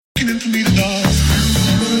into me the dark.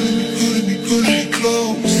 Pulling me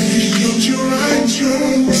close. Close your eyes,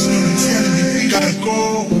 telling me we gotta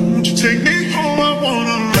go. Won't you take me home? I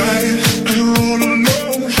wanna ride it. I don't wanna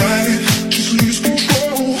know. Ride it, just lose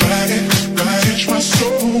control. Ride it, catch my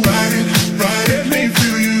soul. Ride it, make me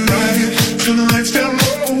feel you. Ride it, turn the lights down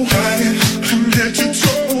low. Ride it, from head to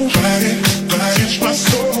toe. Ride it, catch my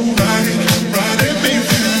soul. Ride it, make me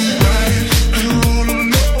feel you. Ride it, I don't wanna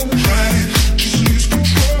know. Ride it, just lose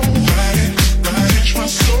control. Ride it, catch my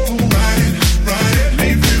soul. Ride it,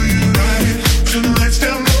 make me feel you. Ride it, turn the lights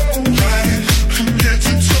down low. Ride it, from head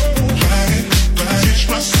to toe. Ride it, catch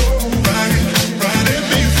my soul. Ride it, make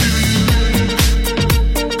me feel you.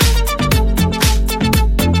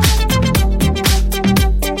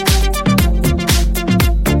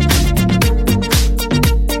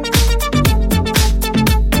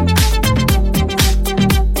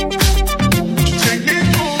 Take me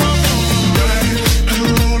home, I wanna ride it. I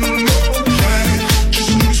don't wanna know. Ride it, just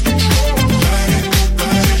lose control. Ride it,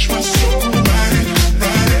 catch my soul. Ride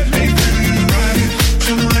it, make me feel you. Ride it,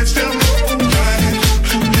 turn the lights down low. Ride it,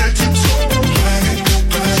 from head to toe. Ride it,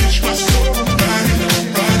 catch my soul. Ride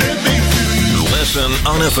it, make me feel you. Listen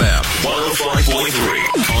on FM 105.3.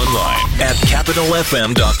 Online at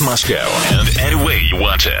capitalfm.moscow and any way you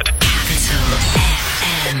want it. Capital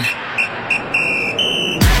FM.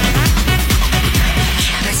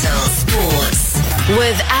 Capital Sports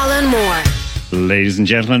with Alan Moore. Ladies and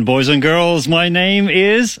gentlemen, boys and girls, my name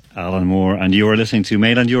is Alan Moore and you are listening to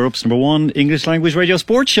Mainland Europe's #1 English language radio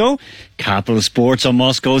sports show, Capital Sports on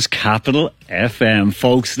Moscow's Capital FM.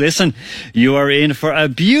 Folks, listen, you are in for a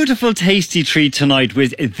beautiful, tasty treat tonight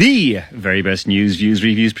with the very best news, views,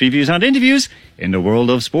 reviews, previews and interviews in the world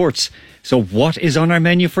of sports. So what is on our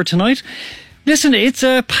menu for tonight? Listen, it's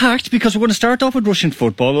packed because we're going to start off with Russian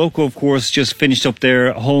football. Loko, of course, just finished up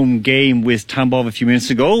their home game with Tambov a few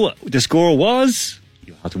minutes ago. The score was...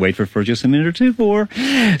 You'll have to wait for just a minute or two more.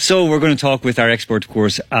 So we're going to talk with our expert, of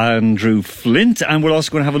course, Andrew Flint, and we're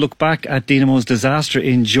also going to have a look back at Dinamo's disaster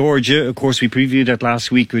in Georgia. Of course, we previewed that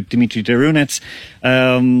last week with Dimitri Derunets.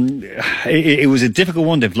 It was a difficult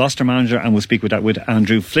one. They've lost their manager, and we'll speak with that with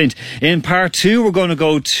Andrew Flint. In part two, we're going to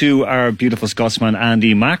go to our beautiful Scotsman,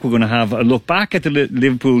 Andy Mack. We're going to have a look back at the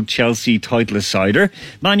Liverpool-Chelsea title decider.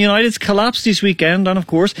 Man United's collapse this weekend, and of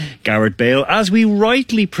course, Gareth Bale, as we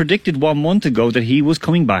rightly predicted 1 month ago that he was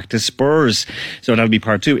coming back to Spurs. So that'll be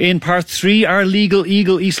part two. In part three, our legal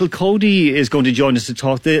eagle Isel Cody is going to join us to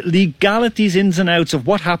talk the legalities, ins and outs of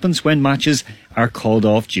what happens when matches are called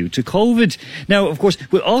off due to COVID. Now, of course,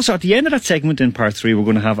 we'll also, at the end of that segment in part three, we're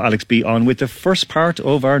going to have Alex B on with the first part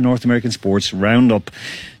of our North American Sports Roundup.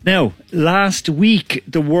 Now, last week,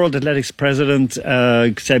 the World Athletics President,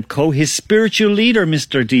 Seb Coe, his spiritual leader,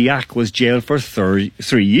 Mr. Diak, was jailed for 3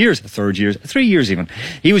 years. 3 years even.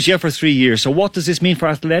 He was jailed for 3 years. So what does this mean for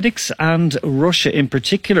athletics and Russia in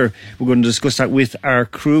particular? We're going to discuss that with our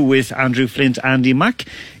crew, with Andrew Flint, Andy Mack,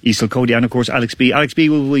 Isel Cody, and of course Alex B. Alex B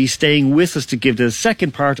will be staying with us to give the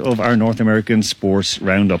second part of our North American Sports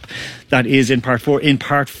Roundup. That is in part 4. In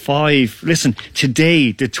part 5, listen,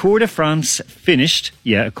 today the Tour de France finished.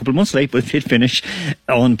 Yeah, a couple of months late, but it did finish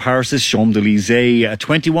on Paris' Champs-Élysées. A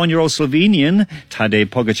 21-year-old Slovenian, Tadej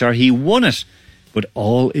Pogačar, he won it. But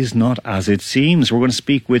all is not as it seems. We're going to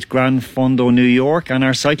speak with Gran Fondo New York and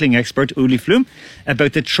our cycling expert Uli Flum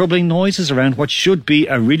about the troubling noises around what should be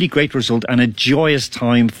a really great result and a joyous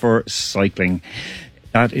time for cycling.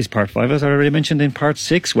 That is part 5, as I already mentioned. In part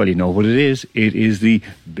 6, well, you know what it is. It is the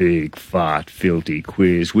big, fat, filthy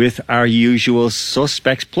quiz with our usual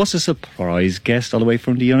suspects, plus a surprise guest all the way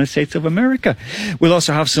from the United States of America. We'll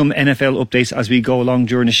also have some NFL updates as we go along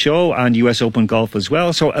during the show, and US Open golf as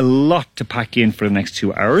well. So a lot to pack in for the next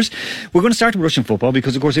 2 hours. We're going to start with Russian football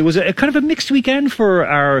because, of course, it was a kind of a mixed weekend for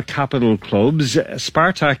our capital clubs.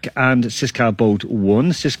 Spartak and CSKA both won.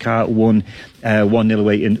 CSKA won 1-0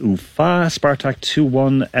 away in Ufa. Spartak 2-1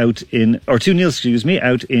 out in, or 2-0,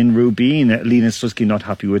 out in Rubin. Lena Susky not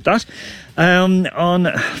happy with that.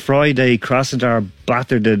 On Friday, Krasnodar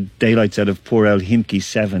battered the daylights out of Porel Himki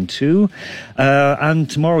 7-2. And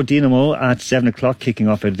tomorrow, Dinamo at 7 o'clock, kicking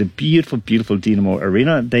off at the beautiful, beautiful Dinamo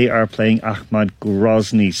Arena. They are playing Ahmad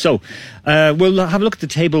Grozny. So, we'll have a look at the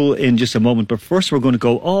table in just a moment. But first, we're going to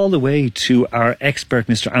go all the way to our expert,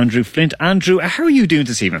 Mr. Andrew Flint. Andrew, how are you doing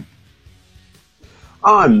this evening?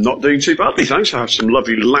 I'm not doing too badly, thanks. I have some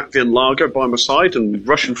lovely Latvian lager by my side and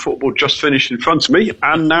Russian football just finished in front of me,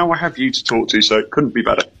 and now I have you to talk to, so it couldn't be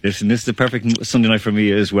better. Listen, this is the perfect Sunday night for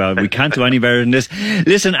me as well. We can't do any better than this.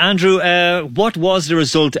 Listen, Andrew, what was the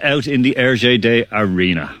result out in the RJ Day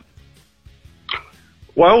Arena?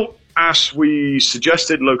 Well, as we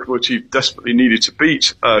suggested, Lokomotiv desperately needed to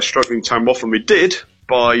beat struggling Tambov, and we did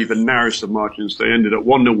by the narrowest of margins. They ended up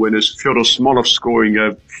 1-0 winners. Fyodor Smolov scoring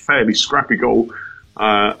a fairly scrappy goal.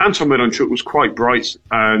 Anton Miranchuk was quite bright,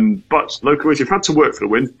 but Lokomotiv had to work for the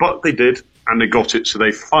win, but they did, and they got it. So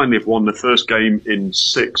they finally have won the first game in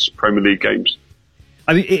 6 Premier League games.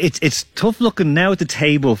 I mean, it's tough looking now at the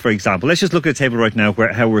table, for example. Let's just look at the table right now,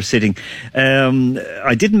 how we're sitting.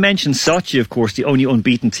 I didn't mention Sochi, of course, the only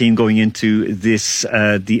unbeaten team going into this,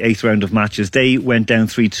 the 8th round of matches. They went down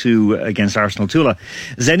 3-2 against Arsenal Tula.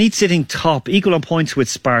 Zenit sitting top, equal on points with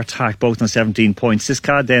Spartak, both on 17 points.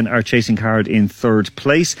 CSKA then are chasing hard in 3rd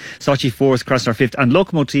place. Sochi 4th, Krasnodar 5th, and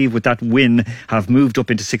Lokomotiv with that win have moved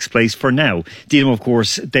up into 6th place for now. Dinamo, of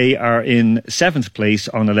course, they are in 7th place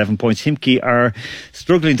on 11 points. Himki are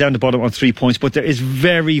struggling down the bottom on 3 points, but there is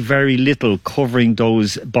very, very little covering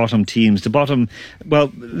those bottom teams. The bottom,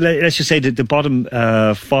 well, let's just say that the bottom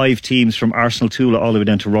 5 teams from Arsenal Tula all the way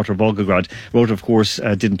down to Rotor Volgograd. Rotor, of course,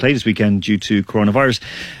 didn't play this weekend due to coronavirus.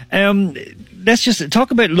 Let's just talk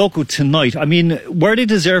about Loco tonight. I mean, were they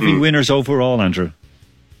deserving winners overall, Andrew?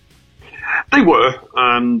 They were,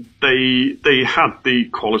 and they had the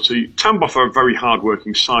quality. Tambov are a very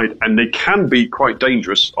hard-working side, and they can be quite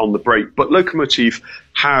dangerous on the break. But Lokomotiv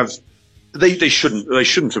they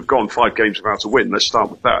shouldn't have gone 5 games without a win. Let's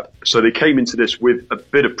start with that. So they came into this with a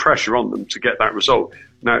bit of pressure on them to get that result.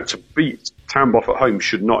 Now, to beat Tambov at home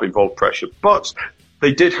should not involve pressure, but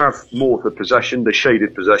they did have more of the possession. They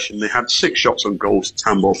shaded possession. They had 6 shots on goal to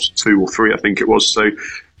Tambov's 2 or 3, I think it was. So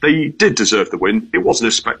they did deserve the win. It wasn't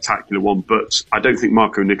a spectacular one, but I don't think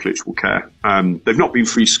Marko Nikolic will care. They've not been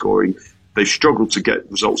free scoring. They've struggled to get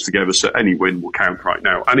results together, so any win will count right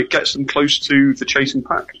now. And it gets them close to the chasing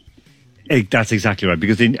pack. That's exactly right,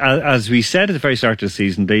 because as we said at the very start of the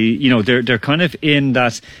season, they're kind of in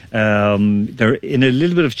that they're in a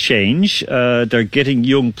little bit of change. They're getting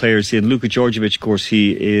young players in. Luka Djordjevic, of course,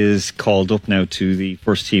 he is called up now to the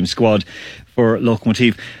first team squad for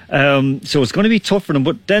Lokomotiv. So it's going to be tough for them.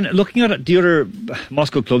 But then looking at the other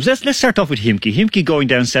Moscow clubs, let's start off with Himki. Himki going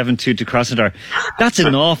down 7-2 to Krasnodar. That's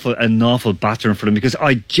an awful battering for them, because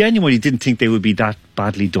I genuinely didn't think they would be that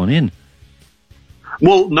badly done in.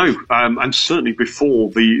 Well, no, and certainly before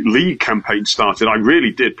the league campaign started, I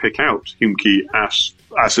really did pick out Himki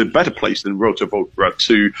as a better place than Rotor Volgograd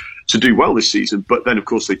to do well this season. But then, of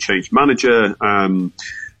course, they changed manager.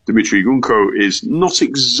 Dmitry Gunko is not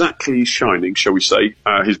exactly shining, shall we say.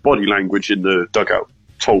 His body language in the dugout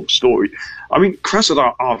told the story. I mean,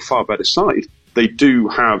 Krasnodar are a far better side. They do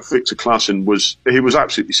have Victor Claesson was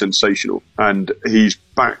absolutely sensational, and he's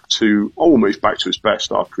almost back to his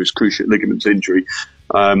best after his cruciate ligament injury.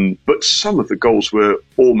 But some of the goals were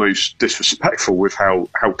almost disrespectful with how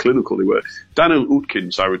clinical they were. Daniel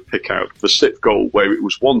Utkins, I would pick out the 6th goal, where it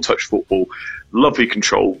was one-touch football, lovely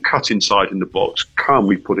control, cut inside in the box,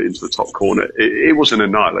 calmly put it into the top corner. It was an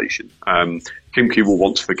annihilation. Himki will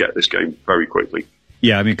want to forget this game very quickly.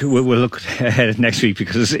 Yeah, I mean, we'll look ahead next week,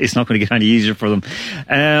 because it's not going to get any easier for them.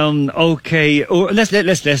 Okay, let's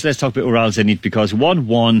talk about Ural Zenit, because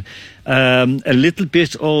 1-1. A little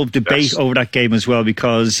bit of debate over that game as well,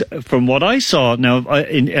 because from what I saw, now,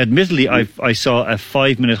 admittedly, I saw a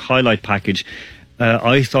 5-minute highlight package.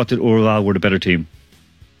 I thought that Ural were the better team.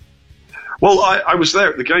 Well, I was there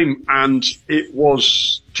at the game, and it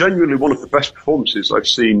was genuinely one of the best performances I've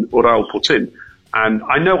seen Ural put in. And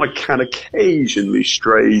I know I can occasionally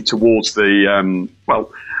stray towards the,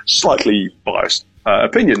 slightly biased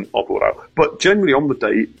opinion of Ural. But generally on the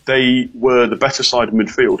day, they were the better side of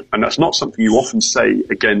midfield. And that's not something you often say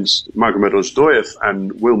against Magomed Ozdoyev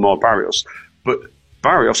and Wilmar Barrios. But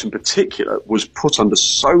Barrios in particular was put under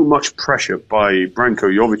so much pressure by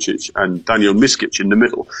Branko Jovicic and Daniel Miskic in the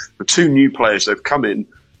middle. The 2 new players that have come in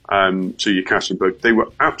to Yekaterinburg, they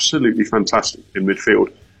were absolutely fantastic in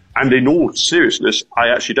midfield. And in all seriousness, I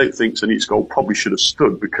actually don't think Zenit's goal probably should have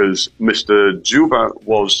stood, because Mr. Dzuba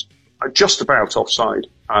was just about offside.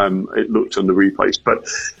 It looked on the replays, but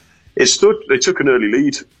it stood. They took an early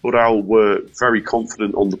lead. Ural were very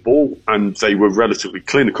confident on the ball, and they were relatively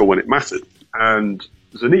clinical when it mattered. And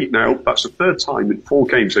Zenit now, that's the 3rd time in 4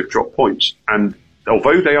 games they've dropped points. And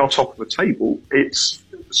although they are top of the table, it's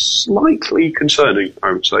slightly concerning,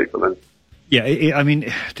 I would say, for them. Yeah, I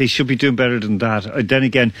mean, they should be doing better than that. Then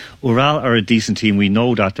again, Ural are a decent team. We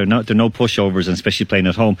know that they're no pushovers, and especially playing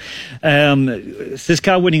at home.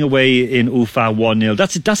 CSKA winning away in Ufa 1-0.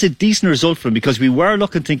 That's a decent result for them, because we were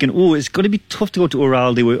thinking, it's going to be tough to go to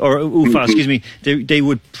Ural. Ufa, excuse me. They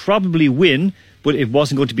would probably win, but it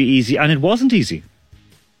wasn't going to be easy, and it wasn't easy.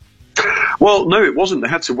 Well, no, it wasn't. They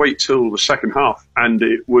had to wait till the second half, and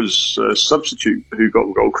it was a substitute who got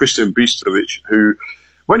the goal, Christian Bistovic, who,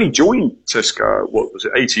 when he joined CSKA,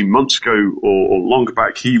 18 months ago or longer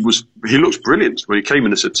back, he looked brilliant. When he came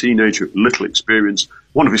in as a teenager with little experience,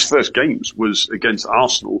 one of his first games was against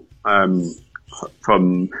Arsenal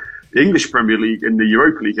from the English Premier League in the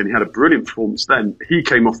Europa League, and he had a brilliant performance then. He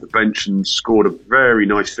came off the bench and scored a very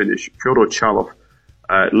nice finish. Fyodor Chalov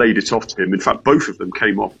laid it off to him. In fact, both of them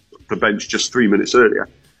came off the bench just 3 minutes earlier.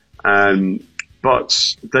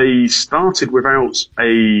 But they started without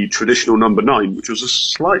a traditional number 9, which was a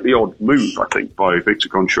slightly odd move, I think, by Viktor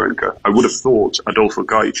Goncharenko. I would have thought Adolfo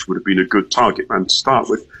Gajic would have been a good target man to start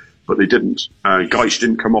with, but they didn't. Gajic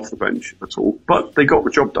didn't come off the bench at all, but they got the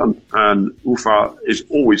job done. And Ufa is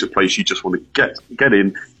always a place you just want to get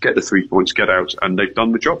in, get the 3 points, get out, and they've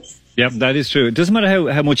done the job. Yeah, that is true. It doesn't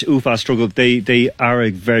matter how much Ufa struggled, they are a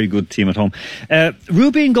very good team at home.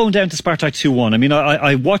 Rubin going down to Spartak 2-1. I mean,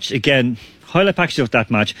 I watched again highlight packages of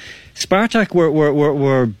that match. Spartak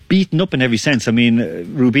were beaten up in every sense. I mean,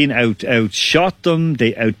 Rubin outshot them,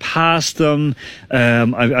 they outpassed them.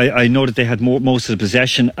 I know that they had most of the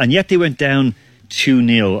possession, and yet they went down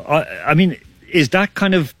 2-0. I mean, is that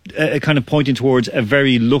kind of pointing towards a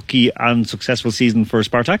very lucky and successful season for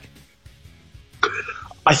Spartak?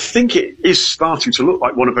 I think it is starting to look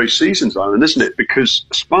like one of those seasons, Alan, isn't it? Because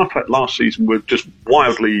Spartak last season were just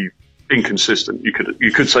wildly inconsistent.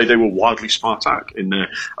 You could say they were wildly Spartak in their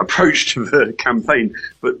approach to the campaign,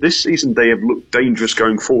 but this season they have looked dangerous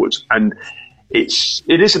going forwards. And it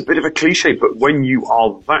is a bit of a cliche, but when you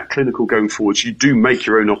are that clinical going forwards, you do make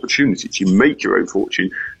your own opportunities. You make your own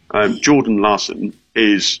fortune. Jordan Larson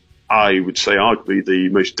is, I would say, arguably the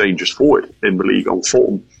most dangerous forward in the league on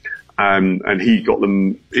form. And he got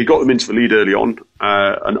them into the lead early on.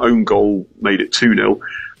 An own goal made it 2-0.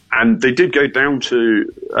 And they did go down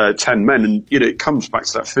to 10 men. And, it comes back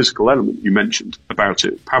to that physical element you mentioned about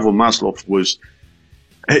it. Pavel Maslov was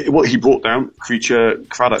what he brought down, creature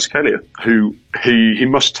Kvaratskhelia, who he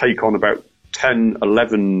must take on about 10,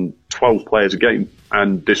 11, 12 players a game.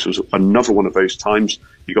 And this was another one of those times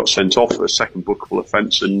he got sent off for a second bookable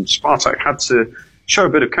offence. And Spartak had to show a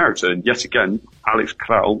bit of character. And yet again, Alex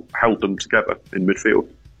Kral held them together in midfield.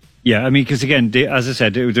 Yeah, I mean, because again, as I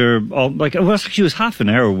said, they're all, like, it was half an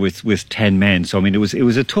hour with 10 men. So I mean, it was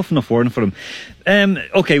a tough enough warning for them.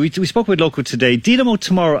 Okay, we spoke with Loco today. Dinamo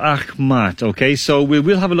tomorrow, Akhmat. Okay, so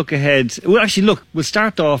we'll have a look ahead. Well, actually, look, we'll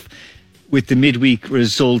start off with the midweek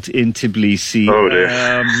result in Tbilisi. Oh dear.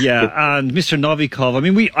 And Mr. Novikov. I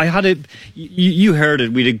mean, you heard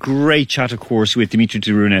it. We had a great chat, of course, with Dimitri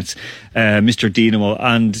Durunets, Mr. Dinamo,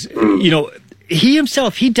 and he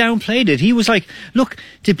himself, he downplayed it. He was like, look,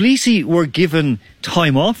 Tbilisi were given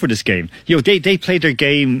time off for this game. They played their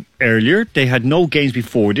game earlier. They had no games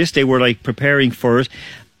before this. They were like preparing for it.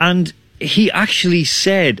 And he actually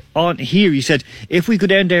said if we go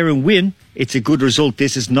down there and win, it's a good result.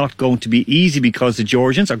 This is not going to be easy because the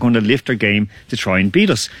Georgians are going to lift their game to try and beat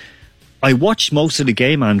us. I watched most of the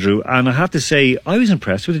game, Andrew, and I have to say, I was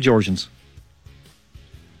impressed with the Georgians.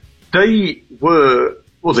 They were...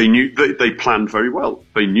 Well, they knew they planned very well.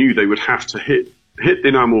 They knew they would have to hit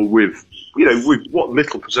Dinamo with what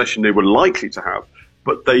little possession they were likely to have.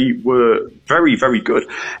 But they were very, very good.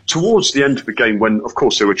 Towards the end of the game, when, of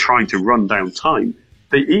course, they were trying to run down time,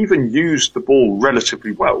 they even used the ball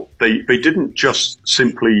relatively well. They didn't just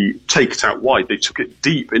simply take it out wide. They took it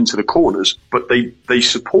deep into the corners, but they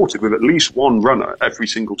supported with at least one runner every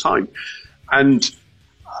single time. And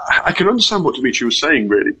I can understand what Dimitri was saying,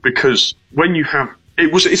 really, because when you have...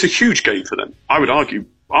 It's a huge game for them. I would argue,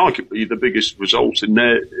 arguably, the biggest result in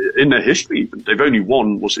their history. Even they've only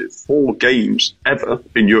won, 4 games ever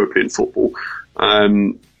in European football,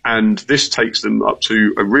 and this takes them up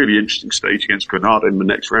to a really interesting stage against Granada in the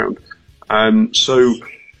next round. So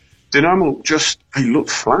Dinamo they looked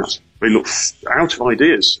flat. They looked out of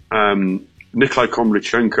ideas. Nikolai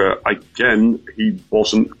Komlichenko, again, he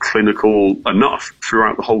wasn't clinical enough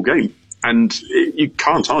throughout the whole game, and you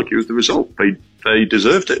can't argue with the result. They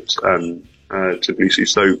deserved it, Tbilisi,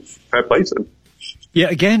 so fair play to them. Yeah,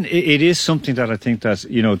 again, it is something that I think that,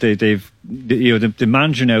 the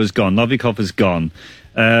manager now is gone, Novikov is gone.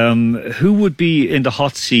 Who would be in the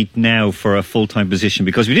hot seat now for a full-time position?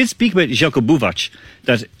 Because we did speak about Željko Buvac,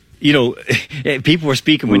 that, people were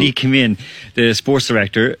speaking when he came in, the sports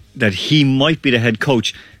director, that he might be the head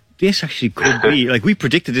coach. This actually could be, like we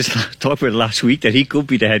predicted this, talked about it last week, that he could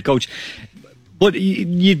be the head coach. But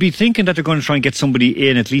you'd be thinking that they're going to try and get somebody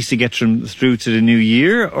in at least to get them through to the new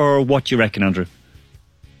year, or what do you reckon, Andrew?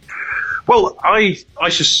 Well, I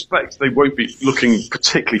suspect they won't be looking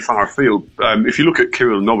particularly far afield. If you look at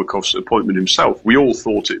Kirill Novikov's appointment himself, we all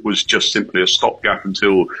thought it was just simply a stopgap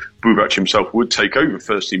until Buvac himself would take over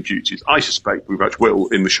first-team duties. I suspect Buvac will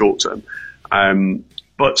in the short term.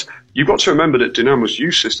 But you've got to remember that Dinamo's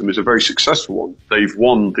youth system is a very successful one. They've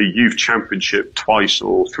won the youth championship twice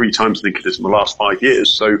or three times, I think it is, in the last 5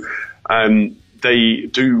 years. So they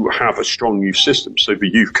do have a strong youth system. So the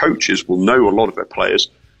youth coaches will know a lot of their players.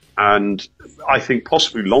 And I think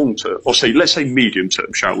possibly long term, or let's say medium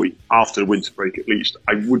term, shall we, after the winter break at least,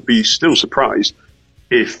 I would be still surprised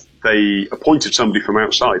if they appointed somebody from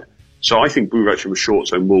outside. So I think Buvac in the short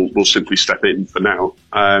term will simply step in for now,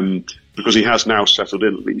 because he has now settled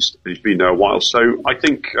in at least. He's been there a while. So I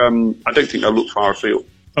think I don't think they'll look far afield.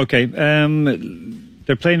 Okay.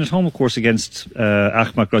 They're playing at home, of course, against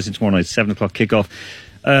Akhmat Grozny tomorrow night, 7 o'clock kickoff.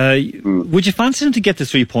 Would you fancy them to get the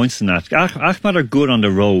 3 points in that? Akhmat are good on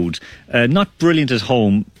the road, not brilliant at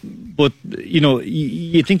home, but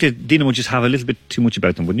you think that Dinamo just have a little bit too much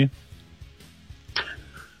about them, wouldn't you?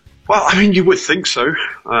 Well, I mean, you would think so.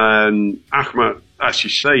 Akhmat, as you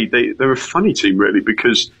say, they're a funny team really,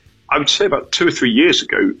 because I would say about 2 or 3 years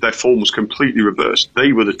ago their form was completely reversed.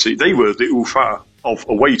 They were the Ufa of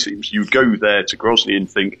away teams. You'd go there to Grozny and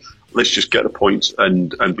think, let's just get a point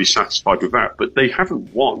and be satisfied with that. But they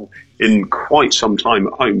haven't won in quite some time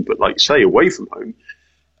at home. But like say away from home,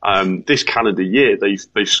 this calendar year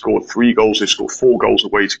they've scored 3 goals. They've scored 4 goals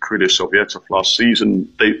away to Krylia Sovietov last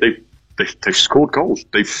season. They've scored goals.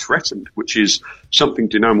 They've threatened, which is something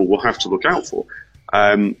Dinamo will have to look out for.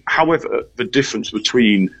 However, the difference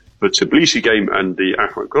between the Tbilisi game and the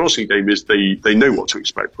Akhmat Grozny game is they know what to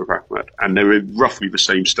expect with Akhmat, and they're in roughly the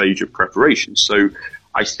same stage of preparation. So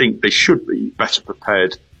I think they should be better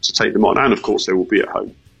prepared to take them on, and of course they will be at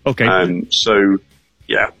home. Okay. So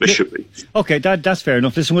yeah, they should be. Okay, that's fair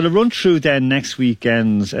enough. Listen, we'll run through then next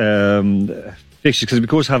weekend's fixtures, because we of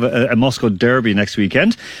course have a Moscow derby next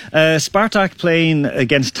weekend. Spartak playing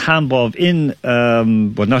against Tambov in,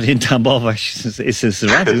 not in Tambov, it's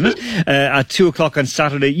Sarat, isn't it? At 2 o'clock on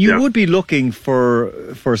Saturday. You would be looking for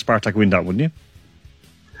a Spartak win that, wouldn't you?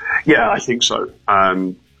 Yeah, I think so.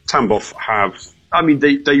 Tambov have, I mean,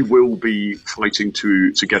 they will be fighting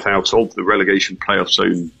to get out of the relegation playoff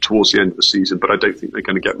zone towards the end of the season, but I don't think they're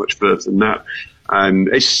going to get much further than that.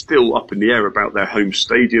 It's still up in the air about their home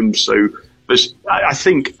stadium, so I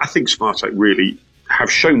think Spartak really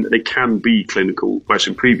have shown that they can be clinical, whereas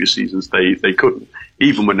in previous seasons they couldn't,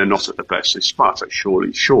 even when they're not at the best. So Spartak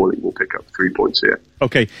surely will pick up 3 points here.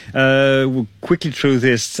 Okay, we'll quickly through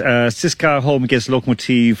this. CSKA home against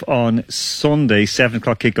Lokomotiv on Sunday, 7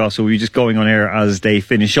 o'clock kickoff, so we're just going on air as they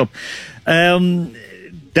finish up.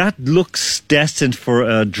 That looks destined for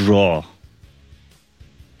a draw.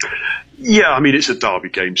 Yeah, I mean, it's a derby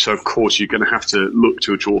game, so of course you're going to have to look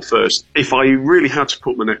to a draw first. If I really had to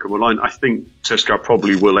put my neck on the line, I think CSKA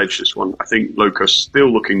probably will edge this one. I think Loko's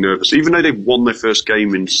still looking nervous. Even though they've won their first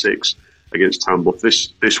game in 6 against Tambov,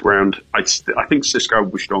 this round, I think CSKA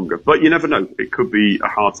will be stronger. But you never know. It could be a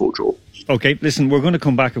hard-fought draw. Okay, listen, we're going to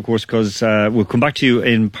come back, of course, because we'll come back to you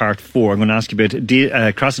in part 4. I'm going to ask you about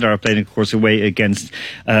Krasnodar playing, of course, away against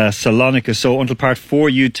Salonika. So until part 4,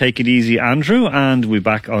 you take it easy, Andrew, and we'll be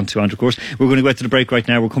back on to Andrew, of course. We're going to go out to the break right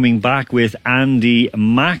now. We're coming back with Andy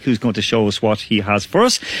Mack, who's going to show us what he has for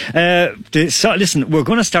us. So, listen, we're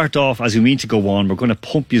going to start off as we mean to go on. We're going to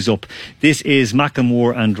pump you up. This is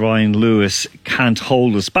Macklemore and Ryan Lewis, Can't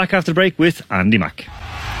Hold Us. Back after the break with Andy Mack.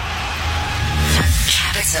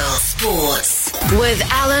 Capital Sports with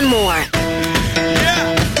Alan Moore.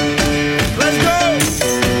 Yeah, let's go.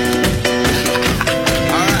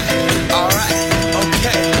 All right,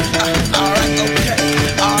 okay.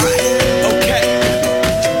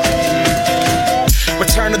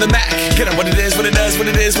 Return to the Mac. Get up what it is, what it does, what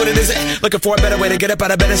it is, what it isn't. Looking for a better way to get up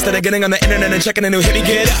out of bed instead of getting on the internet and checking a new hit.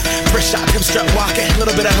 Get up, first shot, come strut walking. A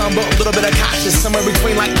little bit of humble, a little bit of cautious. Somewhere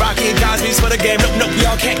between like Rocky and Cosby's for the game. Nope,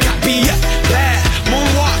 y'all can't copy up. Bad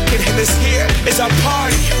moonwalking, and this here is our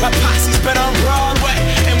party. My posse's been on Broadway,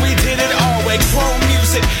 and we did it all way. Chrome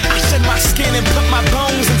music, I shed my skin and put my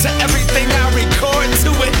bones into everything I record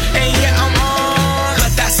to it. And yeah, I'm on.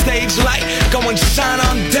 Let that stage light go and shine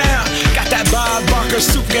on down. Got that Bob Barker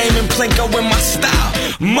suit game and Plinko in my style.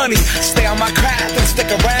 Money, stay on my craft and stick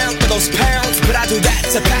around for those pounds. But I do that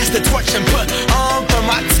to pass the torch and put on for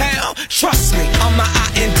my town. Trust me, I'm my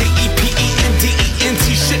INDEPENDENT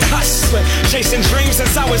shit hustling. Chasing dreams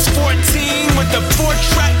since I was 14 with the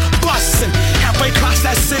 4-track bustin'. Have Way across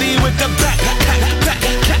that city with the back,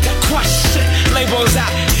 crush shit. Labels out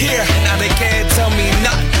here, now they can't tell me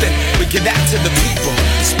nothing. We give that to the people,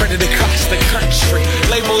 spread it across the country.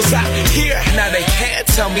 Labels out here, now they can't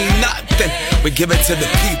tell me nothing. We give it to the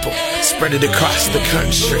people, spread it across the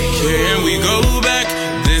country. Here we go back,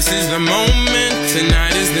 this is the moment.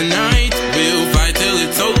 Tonight is the night, we'll fight till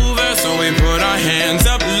it's over. So we put our hands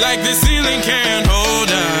up like the ceiling can't hold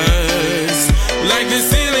us. Like the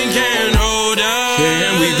ceiling can't hold us.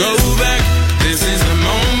 Here we go back, this is the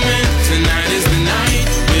moment. Tonight is the night,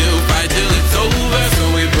 we'll fight till it's over. So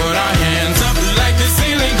we put our hands up like the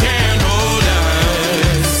ceiling can't hold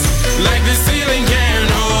us. Like the ceiling can't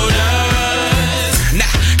hold us.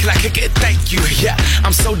 Nah, can I kick it? Thank you, yeah,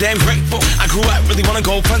 I'm so damn grateful. I grew up really wanna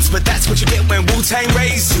go fronts, but that's what you get when Wu-Tang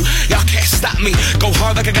raised you. Y'all can't stop me, go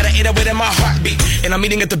hard like I got an 808 in my heartbeat. And I'm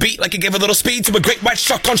eating at the beat like it gave a little speed to a great white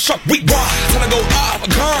shark on shark. We raw, time to go off,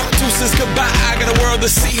 gone. Deuces goodbye, I got a world to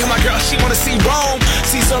see. And my girl, she wanna see Rome.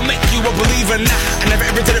 Caesar make you a believer, nah, I never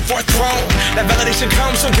ever did it for a throne. That validation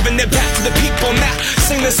comes from giving it back to the people. Now,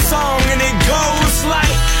 sing this song and it goes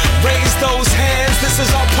like, raise those hands, this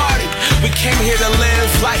is our party. We came here to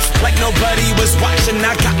live life like nobody was watching.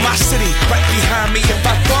 I got my city right behind me. If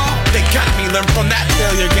I fall, they got me. Learn from that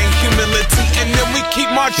failure, gain humility, and then we keep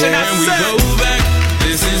marching. And we go back,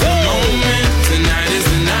 this is the moment. Tonight is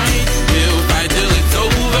the night, we'll fight till it's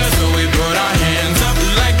over. So we put our hands up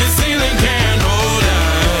like the ceiling can't hold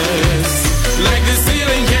us. Like the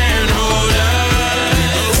ceiling can't hold us.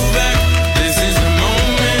 Go back, this is the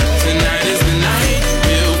moment. Tonight is the night,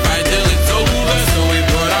 we'll fight till it's over. So we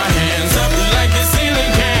put our hands up like the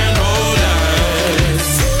ceiling can't hold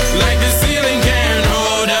us. Like the ceiling can't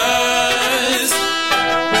hold us.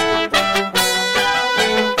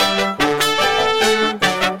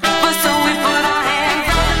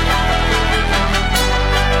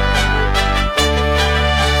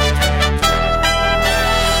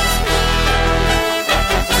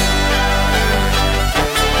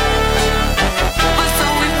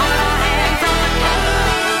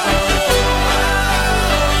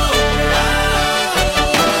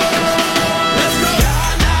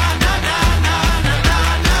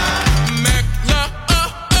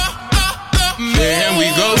 Can we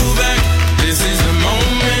go back? This is the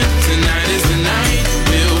moment. Tonight is the night.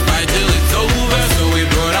 We'll fight till it's over. So we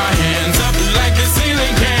put our hands up like the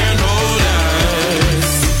ceiling can't hold us.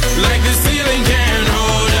 Like the ceiling can't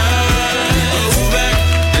hold us. Go back.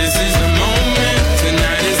 This is the moment.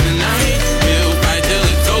 Tonight is the night. We'll fight till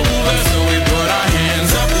it's over. So we put our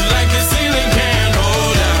hands up like the ceiling can't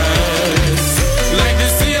hold us. Like the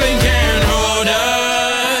ceiling can't hold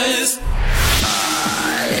us.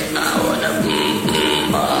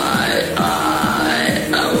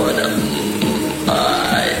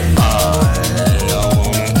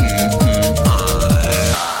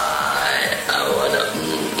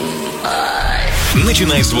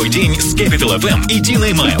 Начинай свой день с Capital FM и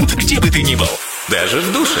Диной Майлд, где бы ты ни был, даже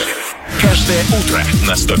в душе. Каждое утро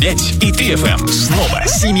на 105 и 3 FM. Снова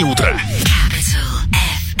с 7 утра. Capital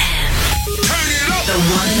FM. The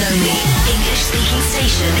one and only English-speaking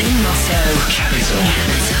station in Moscow. Capital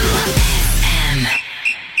FM.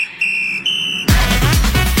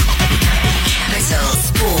 Capital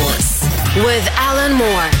Sports with Alan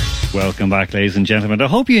Moore. Welcome back, ladies and gentlemen. I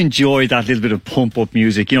hope you enjoyed that little bit of pump-up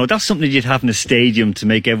music. You know, that's something you'd have in a stadium to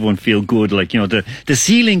make everyone feel good. Like, you know, the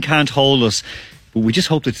ceiling can't hold us, but we just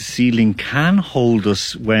hope that the ceiling can hold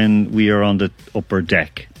us when we are on the upper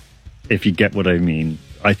deck, if you get what I mean.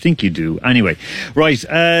 I think you do. Anyway, right,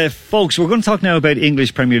 folks, we're going to talk now about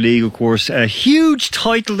English Premier League, of course. A huge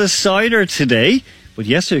title decider today. But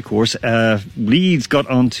yesterday, of course, Leeds got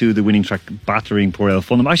onto the winning track, battering Port El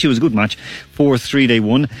Fulham. Actually, it was a good match. 4-3 they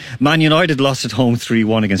won. Man United lost at home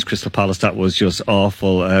 3-1 against Crystal Palace. That was just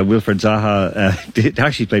awful. Wilfred Zaha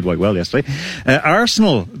actually played quite well yesterday.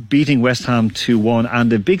 Arsenal beating West Ham 2-1. And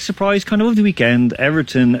the big surprise kind of the weekend,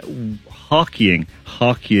 Everton hockeying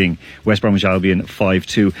West Bromwich Albion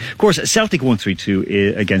 5-2. Of course, Celtic won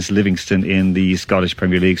 3-2 against Livingston in the Scottish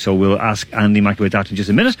Premier League, so we'll ask Andy Mack about that in just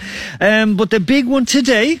a minute. But the big one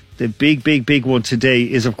today, the big one today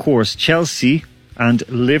is, of course, Chelsea and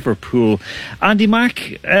Liverpool. Andy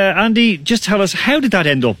Mack, Andy, just tell us, how did that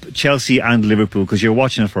end up, Chelsea and Liverpool, because you're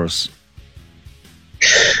watching it for us?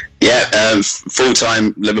 Yeah,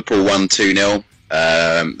 full-time, Liverpool won 2-0.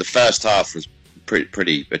 The first half was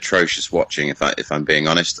pretty atrocious watching, if I'm being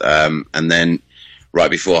honest. And then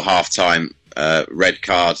right before half time, red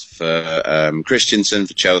card for Christensen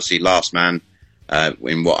for Chelsea, last man,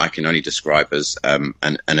 in what I can only describe as an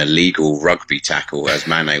illegal rugby tackle as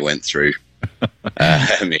Mane went through.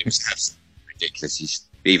 It was ridiculous.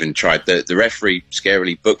 even tried. The referee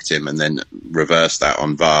scarily booked him and then reversed that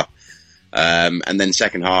on VAR. And then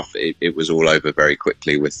second half, it was all over very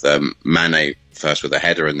quickly with Mane first with a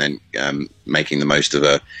header and then making the most of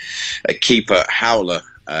a keeper howler,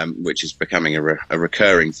 which is becoming a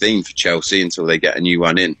recurring theme for Chelsea until they get a new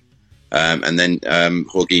one in. And then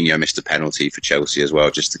Jorginho missed a penalty for Chelsea as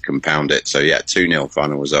well, just to compound it. So, yeah, 2-0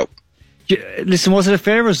 final result. Listen, was it a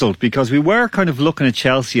fair result? Because we were kind of looking at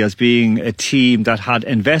Chelsea as being a team that had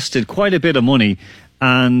invested quite a bit of money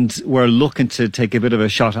and were looking to take a bit of a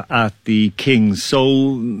shot at the Kings.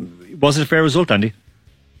 So, was it a fair result, Andy?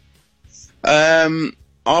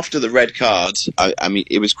 After the red card, I mean,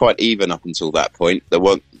 it was quite even up until that point. There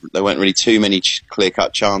weren't really too many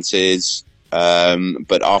clear-cut chances.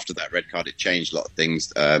 But after that red card, it changed a lot of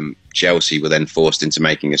things. Chelsea were then forced into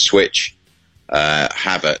making a switch.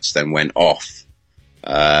 Havertz then went off.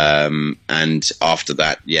 And after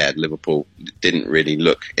that, Liverpool didn't really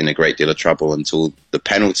look in a great deal of trouble until the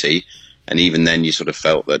penalty. And even then you sort of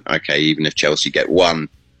felt that, okay, even if Chelsea get one,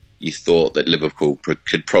 you thought that Liverpool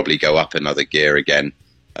could probably go up another gear again.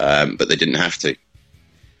 But they didn't have to.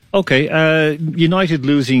 Okay, United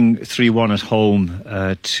losing 3-1 at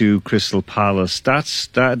home to Crystal Palace. That's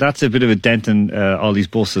a bit of a dent in all these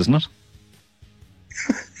buses, isn't it?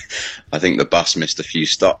 I think the bus missed a few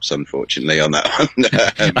stops, unfortunately, on that one.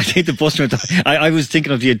 I think the bus went. I was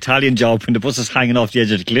thinking of the Italian job when the bus is hanging off the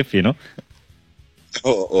edge of the cliff, you know.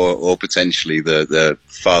 Or potentially the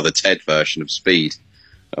Father Ted version of Speed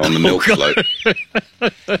on the milk float.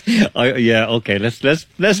 Okay,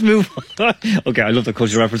 let's move on. Okay, I love the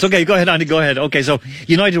cultural reference. Okay, go ahead, Andy, go ahead. Okay, so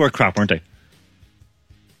United were crap, weren't they?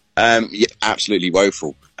 Yeah, absolutely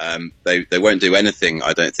woeful. They won't do anything,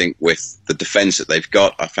 I don't think, with the defence that they've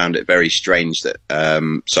got. I found it very strange that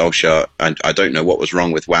Solskjaer, and I don't know what was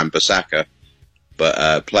wrong with Wan-Bissaka,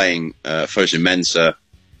 but playing Fosu Mensah,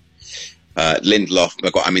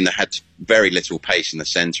 Lindelof, I mean, they had very little pace in the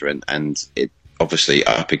centre, and it obviously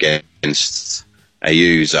up against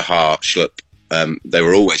Ayew, Zaha, Schlupp. They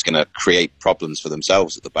were always going to create problems for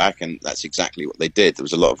themselves at the back, and that's exactly what they did. There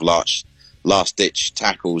was a lot of last-ditch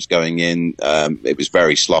tackles going in. It was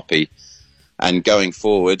very sloppy. And going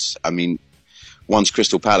forward, I mean, once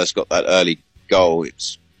Crystal Palace got that early goal, it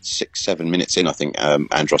was 6-7 minutes in, I think,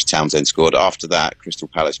 Andros Townsend scored. After that, Crystal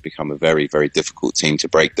Palace become a very, very difficult team to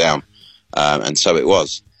break down. And so it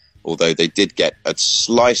was, although they did get a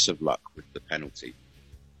slice of luck with the penalty.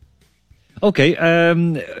 Okay,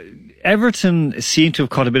 Everton seem to have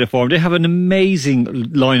caught a bit of form. They have an amazing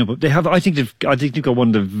lineup. They have, I think they've got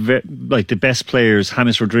one of the best players,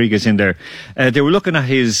 James Rodriguez, in there. They were looking at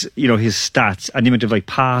his stats, and the amount of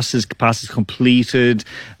passes completed,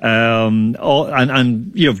 and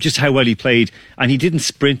just how well he played. And he didn't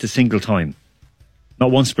sprint a single time, not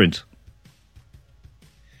one sprint.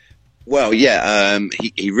 Well, yeah,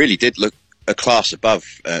 he really did look a class above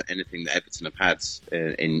anything that Everton have had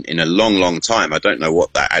in a long, long time. I don't know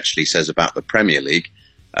what that actually says about the Premier League,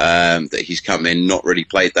 that he's come in, not really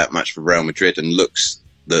played that much for Real Madrid and looks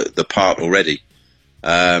the part already.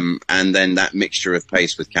 And then that mixture of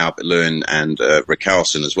pace with Calvert-Lewin and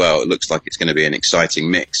Richarlison as well, it looks like it's going to be an exciting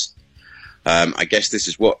mix. I guess this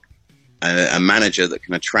is what a manager that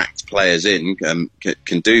can attract players in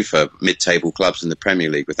can do for mid-table clubs in the Premier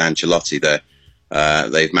League with Ancelotti there.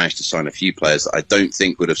 They've managed to sign a few players that I don't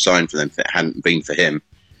think would have signed for them if it hadn't been for him.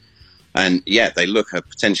 And yeah, they look a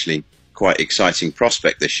potentially quite exciting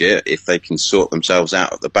prospect this year if they can sort themselves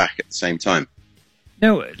out at the back at the same time.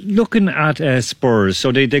 Now, looking at Spurs,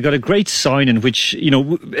 so they got a great sign in which,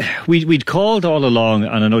 we'd called all along,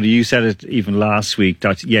 and I know that you said it even last week,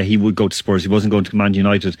 that, he would go to Spurs. He wasn't going to Man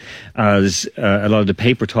United, as a lot of the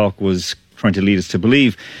paper talk was trying to lead us to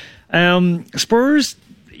believe. Spurs,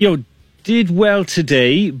 did well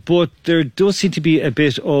today, but there does seem to be a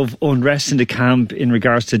bit of unrest in the camp in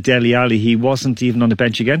regards to Dele Alli. He wasn't even on the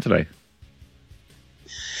bench again today.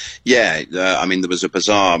 Yeah, I mean, there was a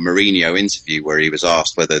bizarre Mourinho interview where he was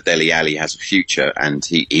asked whether Dele Alli has a future, and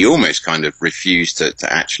he almost kind of refused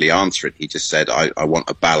to actually answer it. He just said, I want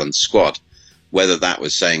a balanced squad. Whether that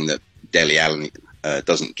was saying that Dele Alli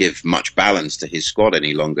doesn't give much balance to his squad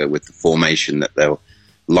any longer with the formation that they'll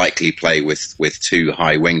likely play with two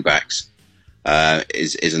high wing-backs,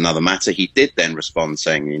 is another matter. He did then respond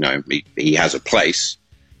saying, he has a place.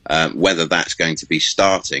 Whether that's going to be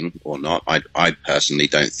starting or not, I personally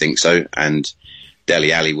don't think so. And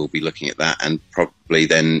Dele Alli will be looking at that and probably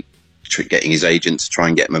then getting his agent to try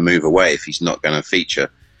and get him a move away if he's not going to feature.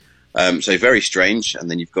 So very strange.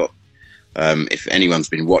 And then you've got, if anyone's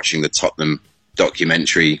been watching the Tottenham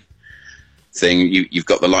documentary thing. You've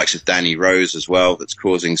got the likes of Danny Rose as well, that's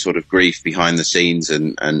causing sort of grief behind the scenes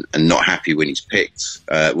and not happy when he's picked,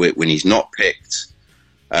 when he's not picked.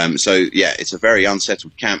 So yeah, it's a very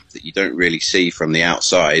unsettled camp that you don't really see from the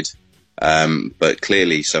outside. But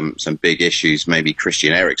clearly some big issues. Maybe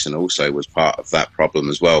Christian Eriksen also was part of that problem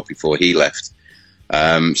as well before he left.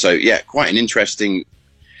 So yeah, quite an interesting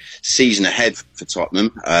season ahead for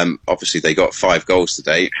Tottenham. Obviously they got 5 goals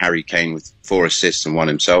today. Harry Kane with 4 assists and 1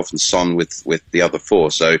 himself, and Son with the other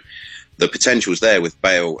 4. So the potential's there with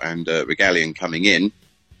Bale and Reguilón coming in.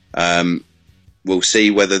 We'll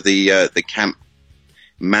see whether the camp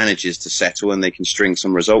manages to settle and they can string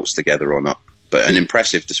some results together or not. But an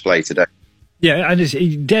impressive display today. Yeah, and it's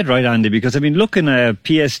dead right, Andy, because, I mean, looking at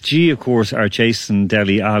PSG, of course, are chasing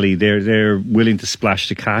Dele Alli. They're willing to splash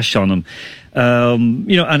the cash on him.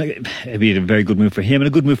 You know, and it'd be a very good move for him and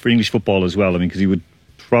a good move for English football as well. I mean, because he would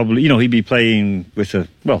probably, you know, he'd be playing with,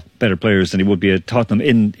 better players than he would be at Tottenham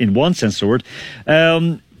in one sense of the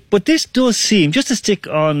word. But this does seem, just to stick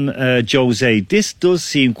on Jose, this does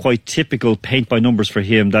seem quite typical paint by numbers for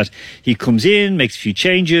him, that he comes in, makes a few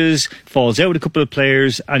changes, falls out with a couple of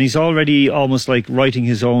players, and he's already almost like writing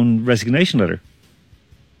his own resignation letter.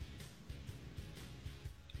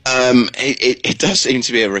 It does seem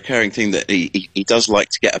to be a recurring thing that he does like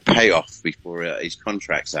to get a payoff before his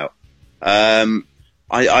contract's out.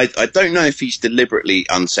 I don't know if he's deliberately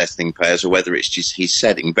unsettling players or whether it's just he's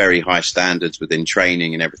setting very high standards within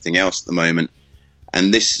training and everything else at the moment.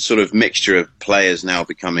 And this sort of mixture of players now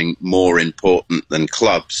becoming more important than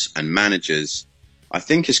clubs and managers, I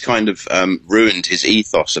think has kind of ruined his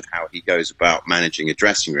ethos of how he goes about managing a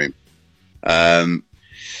dressing room.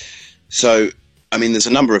 So, I mean, there's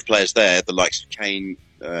a number of players there, the likes of Kane,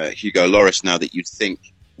 Hugo Lloris now, that you'd think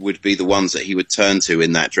would be the ones that he would turn to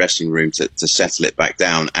in that dressing room to settle it back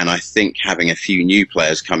down. And I think having a few new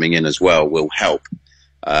players coming in as well will help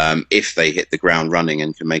if they hit the ground running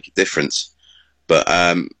and can make a difference. But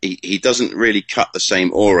he doesn't really cut the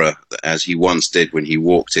same aura as he once did when he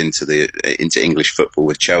walked into English football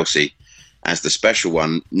with Chelsea as the special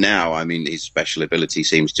one. Now, I mean, his special ability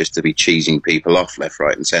seems just to be cheesing people off left,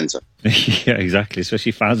 right and centre. Yeah, exactly.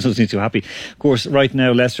 Especially fans don't seem too happy. Of course, right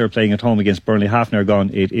now, Leicester are playing at home against Burnley. Half an hour gone.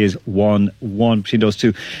 It is 1-1 between those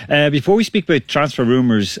two. Before we speak about transfer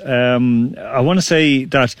rumours, I want to say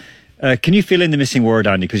that can you fill in the missing word,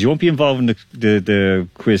 Andy? Because you won't be involved in the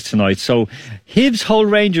quiz tonight. So, Hibs Hull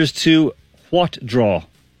Rangers to what draw?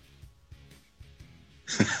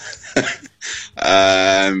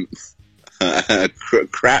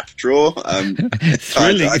 Crap draw.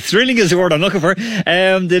 Thrilling is the word I'm looking for.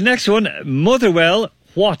 The next one, Motherwell,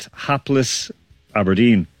 what hapless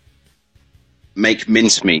Aberdeen? Make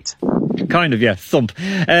mincemeat. Kind of, yeah, thump.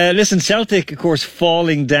 Listen, Celtic, of course,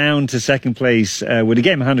 falling down to second place with a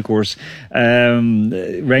game in hand, of course.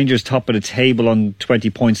 Rangers top of the table on 20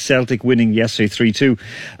 points. Celtic winning yesterday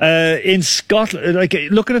 3-2. In Scotland, like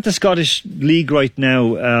looking at the Scottish League right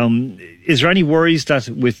now, is there any worries that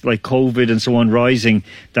with like COVID and so on rising,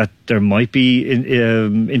 that there might be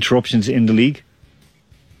interruptions in the league?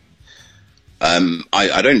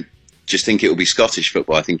 I don't just think it will be Scottish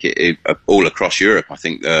football. I think it all across Europe. I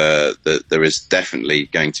think that there is definitely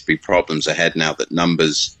going to be problems ahead now that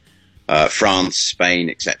numbers, France, Spain,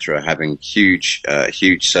 etc., are having huge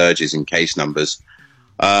surges in case numbers.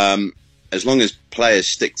 As long as players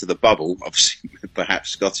stick to the bubble, obviously,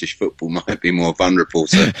 perhaps Scottish football might be more vulnerable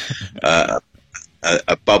to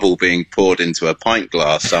a bubble being poured into a pint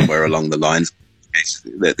glass somewhere along the lines.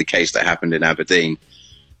 The case that happened in Aberdeen.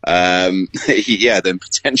 Then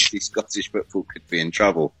potentially Scottish football could be in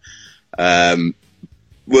trouble.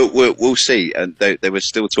 We'll see. And they were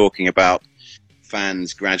still talking about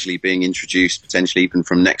fans gradually being introduced, potentially even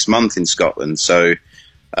from next month in Scotland. So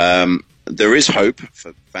there is hope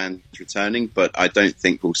for fans returning, but I don't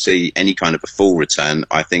think we'll see any kind of a full return.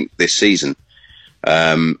 I think this season,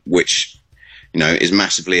 which is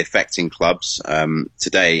massively affecting clubs.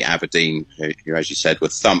 Today, Aberdeen, who, as you said, were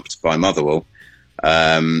thumped by Motherwell.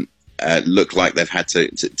 Look like they've had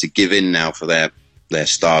to give in now for their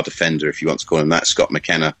star defender, if you want to call him that, Scott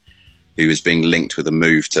McKenna, who is being linked with a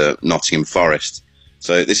move to Nottingham Forest.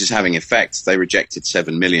 So this is having effect. They rejected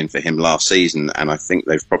 $7 million for him last season, and I think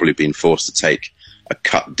they've probably been forced to take a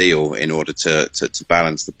cut deal in order to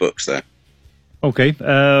balance the books there. Okay,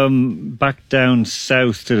 back down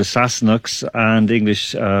south to the Sassenachs and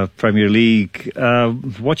English Premier League.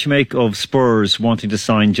 What you make of Spurs wanting to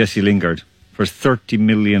sign Jesse Lingard for £30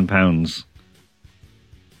 million?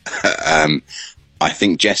 I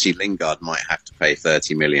think Jesse Lingard might have to pay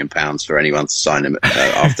 £30 million for anyone to sign him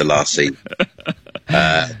after last season.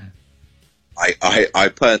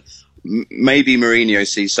 maybe Mourinho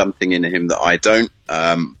sees something in him that I don't.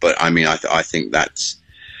 But I mean, I think that's,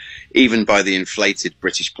 even by the inflated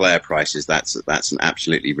British player prices, that's an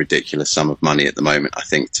absolutely ridiculous sum of money at the moment. I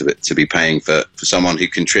think to be paying for someone who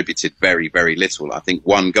contributed very, very little. I think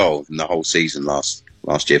 1 goal in the whole season last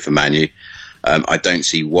year for Man U. I don't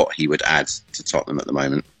see what he would add to Tottenham at the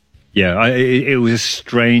moment. Yeah, it was a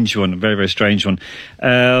strange one, a very, very strange one.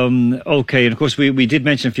 Okay, and of course we did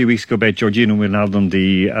mention a few weeks ago about Georginio Wijnaldum,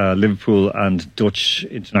 the Liverpool and Dutch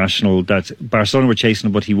international, that Barcelona were chasing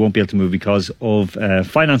him, but he won't be able to move because of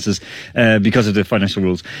finances, because of the financial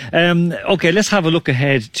rules. Okay, let's have a look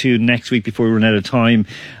ahead to next week before we run out of time.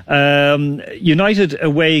 United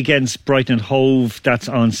away against Brighton and Hove. That's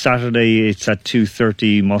on Saturday. It's at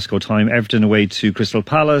 2:30 Moscow time. Everton away to Crystal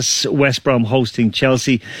Palace. West Brom hosting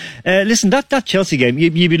Chelsea. Listen, that Chelsea game,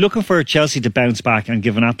 you'd be looking for Chelsea to bounce back and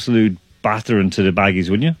give an absolute battering to the Baggies,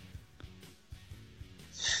 wouldn't you?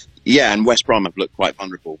 Yeah, and West Brom have looked quite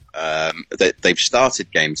vulnerable. They've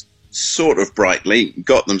started games sort of brightly,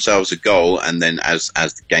 got themselves a goal, and then as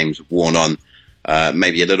the game's worn on,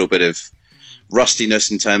 maybe a little bit of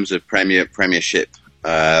rustiness in terms of Premiership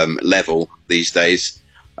level these days,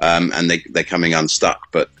 and they're coming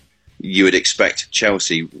unstuck. But you would expect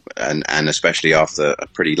Chelsea, and especially after a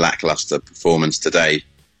pretty lacklustre performance today,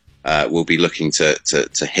 will be looking to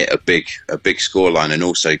hit a big scoreline and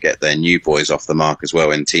also get their new boys off the mark as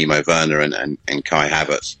well in Timo Werner and Kai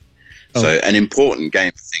Havertz. So an important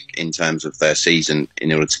game, I think, in terms of their season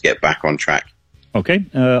in order to get back on track. Okay,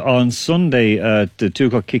 on Sunday, the 2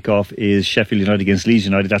 o'clock kickoff is Sheffield United against Leeds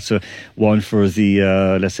United. That's one for the,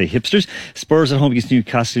 let's say, hipsters. Spurs at home against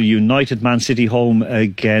Newcastle United. Man City home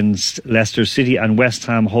against Leicester City, and West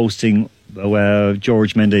Ham hosting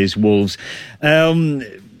George Mendes Wolves.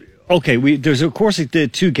 Okay, there's of course the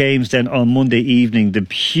 2 games then on Monday evening. The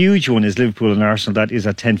huge one is Liverpool and Arsenal. That is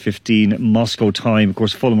at 10:15 Moscow time. Of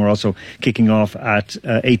course, Fulham are also kicking off at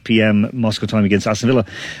 8 p.m. Moscow time against Aston Villa.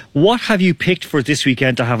 What have you picked for this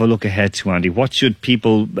weekend to have a look ahead to, Andy? What should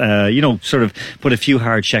people, sort of put a few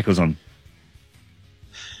hard shekels on?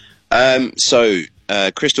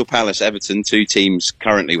 Crystal Palace, Everton, 2 teams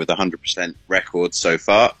currently with 100% records so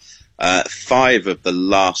far. 5 of the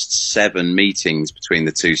last 7 meetings between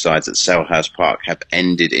the 2 sides at Selhurst Park have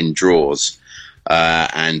ended in draws,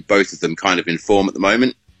 and both of them kind of in form at the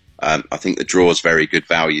moment. I think the draw is very good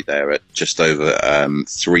value there at just over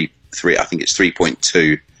 3. I think it's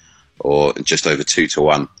 3.2 or just over 2 to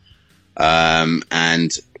 1.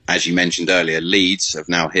 And as you mentioned earlier, Leeds have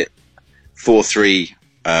now hit 4-3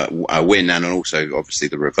 a win, and also obviously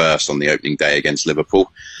the reverse on the opening day against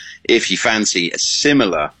Liverpool. If you fancy a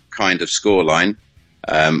similar kind of scoreline,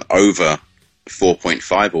 over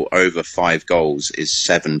 4.5 or over 5 goals is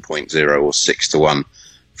 7.0 or 6 to 1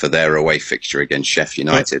 for their away fixture against Sheffield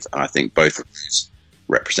United. I think both of these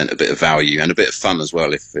represent a bit of value and a bit of fun as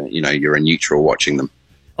well if you're a neutral watching them.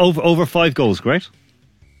 Over 5 goals, great.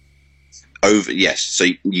 Yes, so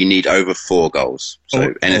you need over 4 goals.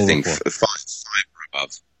 So anything 5 or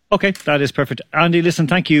above. Okay, that is perfect. Andy, listen,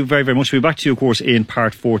 thank you very, very much. We'll be back to you, of course, in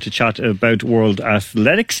part 4 to chat about World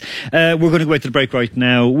Athletics. We're going to go out to the break right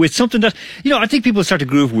now with something that, I think people start to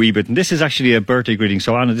groove a wee bit. And this is actually a birthday greeting.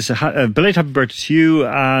 So, Anna, this is a belated happy birthday to you.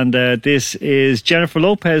 And this is Jennifer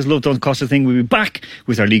Lopez, Love Don't Cost a Thing. We'll be back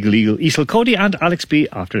with our legal Esel Cody and Alex B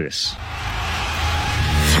after this.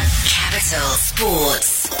 Capital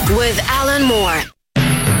Sports with Alan Moore.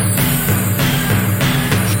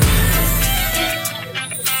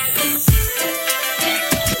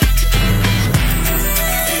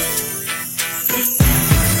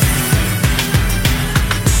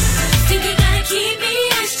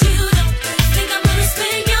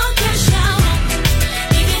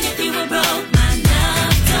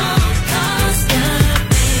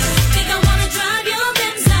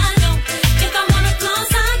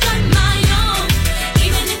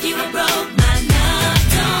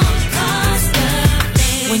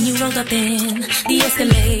 Up in the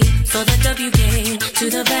Escalade, saw the W game to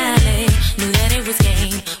the valet, knew that it was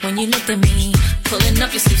game when you looked at me, pulling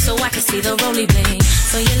up your sleeve so I could see the roly blade.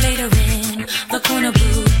 So you later in the corner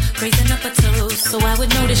booth, raising up a toast so I would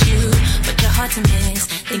notice you, but you're hard to miss,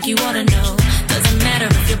 think you ought to know, doesn't matter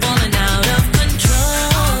if you're balling out of control.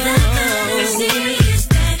 All that matters is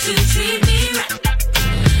that you treat me right,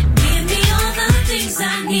 give me all the things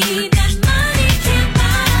I need.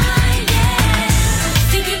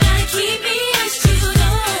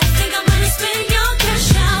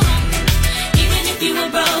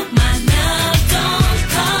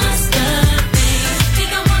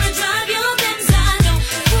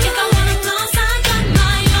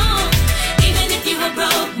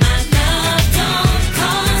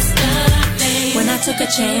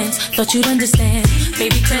 once, thought you'd understand.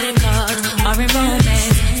 Baby, credit cards are in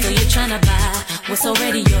romance. Still you're trying to buy what's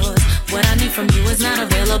already yours. What I need from you is not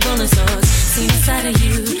available in stores. Seen inside of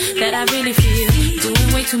you that I really feel.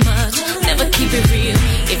 Doing way too much, never keep it real.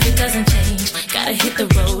 If it doesn't change, gotta hit the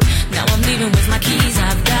road. Now I'm leaving with my keys,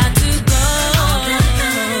 I've got to go. All that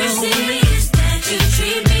matters is that you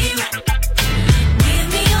treat me right. Give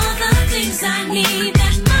me all the things I need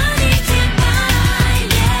that money can't buy,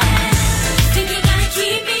 yeah. Think you gotta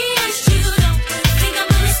keep me as you don't. Think I'm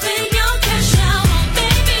gonna spend your cash out on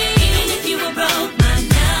baby. Even if you were broke, my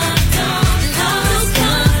love don't cost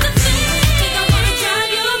the thing. Think I wanna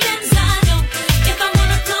drive your Benz, I don't. If I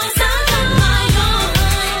wanna close, I got my own.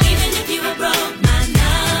 Even if you were broke, my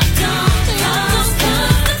love don't cost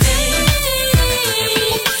the thing.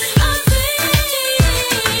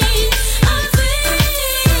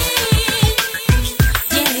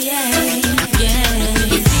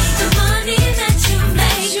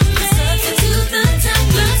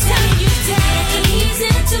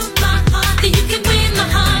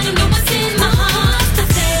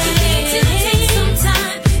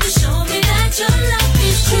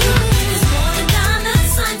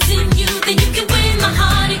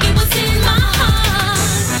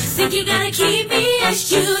 You gotta keep me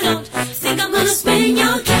as you don't. Think I'm gonna spend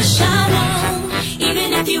your cash I won't.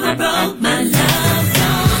 Even if you were broke, my love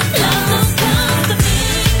don't cost the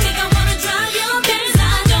thing. Think I wanna drive your Benz,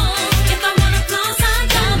 I don't. If I wanna close, I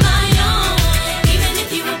got my own. Even if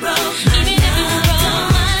you were broke, my love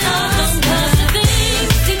don't cost the thing.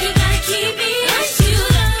 Think you gotta keep me as you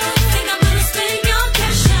don't. Think I'm gonna spend your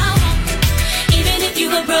cash I won't. Even if you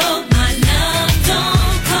were broke, my love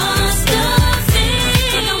don't cost the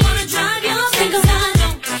thing. I wanna drive your Benz, I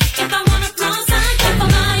don't. If I wanna close, I got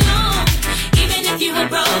my own. Even if you were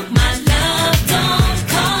broke, my love don't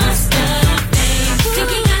cost a thing. Think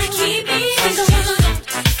you gotta keep me as you don't.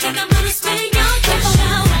 Think I'm gonna spend your cash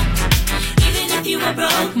I won't. Even if you were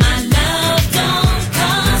broke, my love don't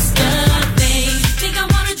cost a thing. Think I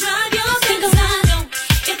wanna drive your Benz, I don't.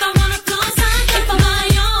 If I wanna close, I got my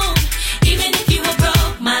own. Even if you were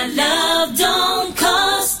broke, my love don't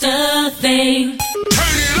cost a thing.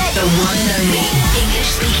 The one and only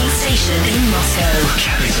English-speaking station in Moscow.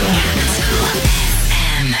 Capital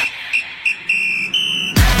FM.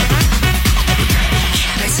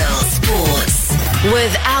 Capital Sports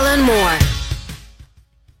with Alan Moore.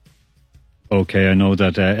 Okay, I know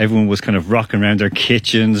that everyone was kind of rocking around their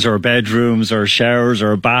kitchens or bedrooms or showers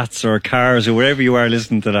or baths or cars or wherever you are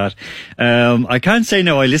listening to that. I can't say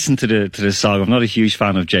no, I listened to the song. I'm not a huge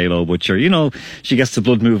fan of J-Lo, but sure, you know, she gets the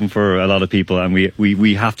blood moving for a lot of people, and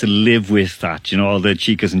we have to live with that, you know, all the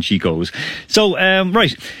chicas and chicos. So,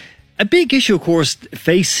 right. A big issue, of course,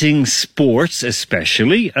 facing sports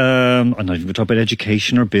especially. I'm not even talking about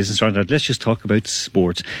education or business or anything. Let's just talk about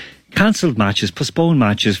sports. Cancelled matches, postponed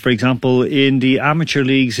matches. For example, in the amateur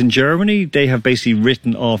leagues in Germany, they have basically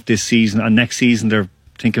written off this season, and next season they're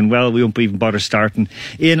thinking, well, we won't even bother starting.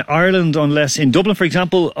 In Ireland, unless, in Dublin, for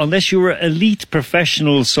example, unless you were elite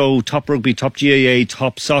professional, so top rugby, top GAA,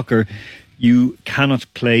 top soccer, you cannot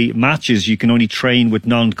play matches. You can only train with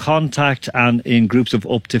non-contact and in groups of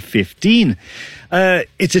up to 15.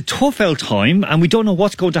 It's a tough old time, and we don't know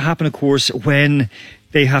what's going to happen, of course, when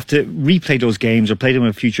they have to replay those games or play them on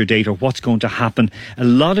a future date, or what's going to happen. A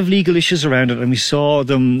lot of legal issues around it, and we saw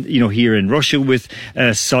them, you know, here in Russia with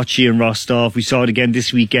Sochi and Rostov. We saw it again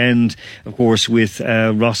this weekend, of course, with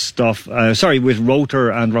with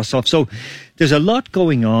Rotor and Rostov. So there's a lot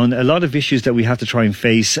going on, a lot of issues that we have to try and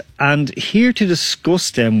face. And here to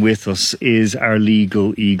discuss them with us is our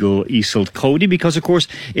legal eagle, Iseult Cody, because, of course,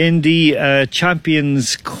 in the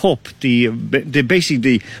Champions Cup, basically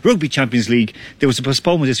the Rugby Champions League, there was a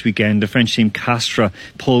postponement this weekend. The French team Castres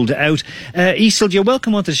pulled out. Iseult, you're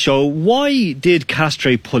welcome onto the show. Why did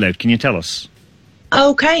Castres pull out? Can you tell us?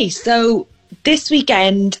 Okay, so this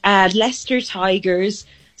weekend, Leicester Tigers.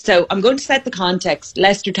 So I'm going to set the context.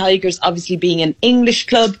 Leicester Tigers, obviously being an English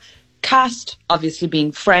club, Castres, obviously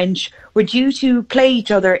being French, were due to play each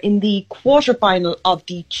other in the quarterfinal of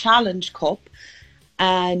the Challenge Cup.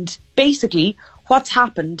 And basically, what's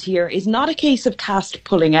happened here is not a case of Castres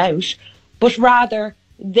pulling out, but rather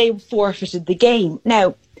they forfeited the game.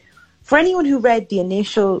 Now, for anyone who read the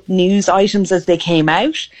initial news items as they came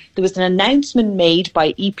out, there was an announcement made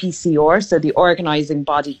by EPCR, so the organising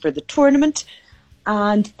body for the tournament,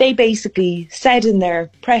 and they basically said in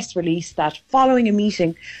their press release that following a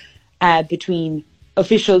meeting between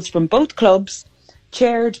officials from both clubs,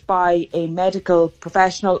 chaired by a medical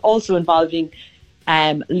professional, also involving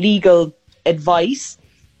legal advice,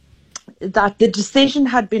 that the decision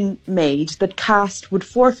had been made that Castres would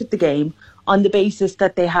forfeit the game on the basis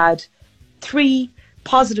that they had 3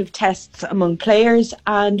 positive tests among players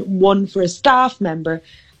and 1 for a staff member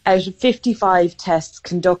out of 55 tests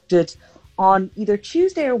conducted on either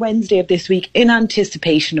Tuesday or Wednesday of this week in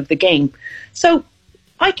anticipation of the game. So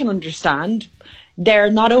I can understand they're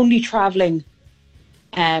not only travelling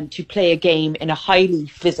to play a game in a highly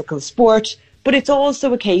physical sport, but it's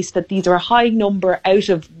also a case that these are a high number out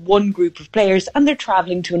of one group of players and they're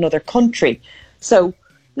travelling to another country. So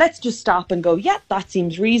let's just stop and go, yeah, that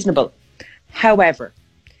seems reasonable. However,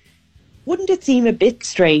 wouldn't it seem a bit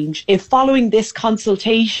strange if following this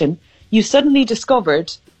consultation you suddenly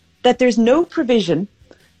discovered that there's no provision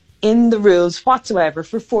in the rules whatsoever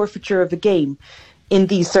for forfeiture of a game in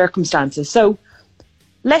these circumstances? So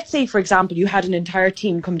let's say, for example, you had an entire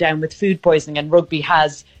team come down with food poisoning, and rugby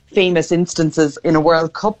has famous instances in a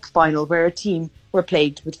World Cup final where a team were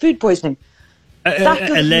plagued with food poisoning.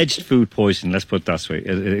 Alleged food poisoning, let's put it that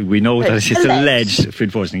way. We know that it's alleged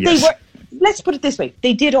food poisoning, yes. Let's put it this way.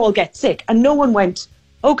 They did all get sick and no one went,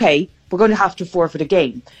 okay, we're going to have to forfeit a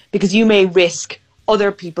game because you may risk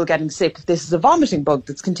other people getting sick if this is a vomiting bug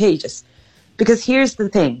that's contagious. Because here's the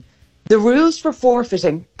thing. The rules for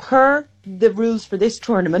forfeiting per the rules for this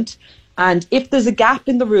tournament, and if there's a gap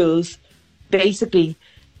in the rules, basically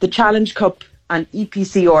the Challenge Cup and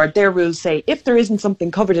EPCR, their rules say if there isn't something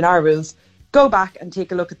covered in our rules, go back and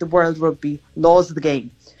take a look at the World Rugby laws of the game.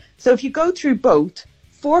 So if you go through both,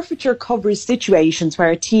 forfeiture covers situations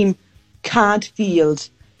where a team can't field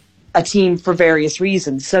a team for various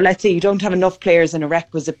reasons. So let's say you don't have enough players in a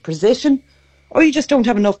requisite position, or you just don't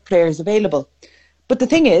have enough players available. But the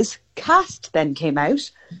thing is, CAST then came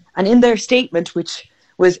out, and in their statement, which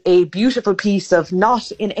was a beautiful piece of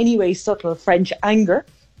not in any way subtle French anger,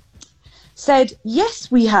 said,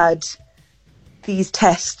 yes, we had these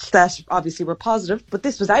tests that obviously were positive, but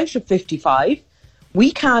this was out of 55.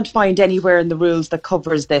 We can't find anywhere in the rules that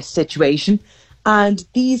covers this situation. And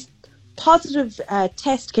these positive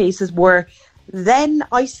test cases were then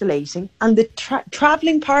isolating, and the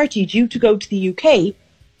travelling party due to go to the UK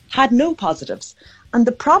had no positives. And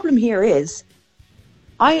the problem here is,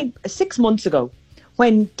 6 months ago,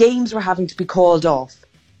 when games were having to be called off,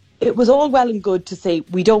 it was all well and good to say,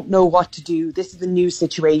 we don't know what to do, this is a new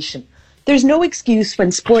situation. There's no excuse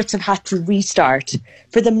when sports have had to restart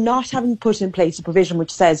for them not having put in place a provision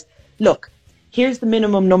which says, look, here's the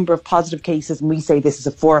minimum number of positive cases and we say this is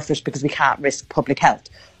a forfeit because we can't risk public health.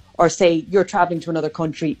 Or say you're travelling to another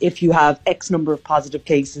country, if you have X number of positive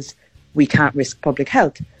cases, we can't risk public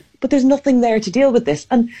health. But there's nothing there to deal with this.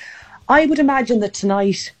 And I would imagine that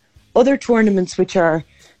tonight, other tournaments which are,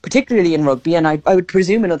 particularly in rugby, and I would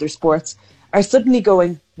presume in other sports, are suddenly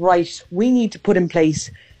going, right, we need to put in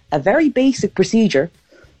place a very basic procedure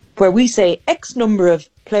where we say X number of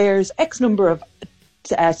players, X number of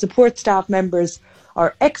support staff members,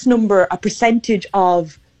 or X number, a percentage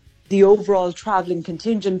of the overall travelling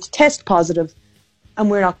contingent test positive,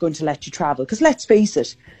 and we're not going to let you travel. Because let's face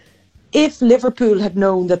it, if Liverpool had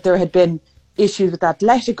known that there had been issues with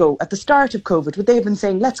Atletico at the start of COVID, would they have been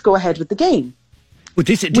saying, let's go ahead with the game? Well,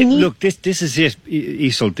 this is it,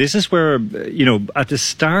 Iseult. This is where, at the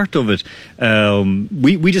start of it,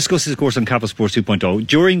 we discussed this, of course, on Capital Sports 2.0.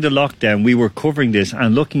 During the lockdown, we were covering this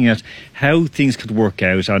and looking at how things could work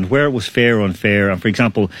out and where it was fair or unfair. And, for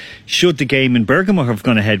example, should the game in Bergamo have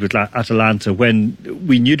gone ahead with Atalanta when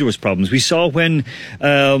we knew there was problems? We saw when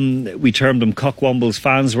we termed them cockwombles,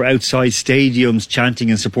 fans were outside stadiums chanting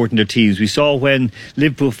and supporting their teams. We saw when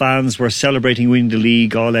Liverpool fans were celebrating winning the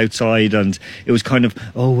league all outside, and it was kind of,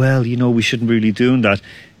 oh well, we shouldn't really be doing that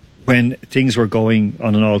when things were going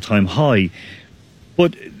on an all-time high.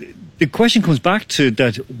 But the question comes back to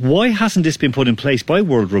that, why hasn't this been put in place by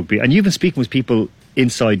World Rugby? And you've been speaking with people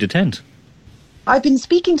inside the tent. I've been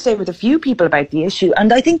speaking today with a few people about the issue,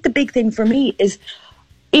 and I think the big thing for me is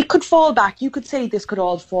it could fall back. You could say this could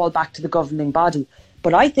all fall back to the governing body,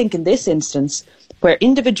 but I think in this instance, where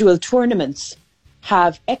individual tournaments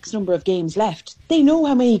have X number of games left, they know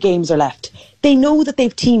how many games are left. They know that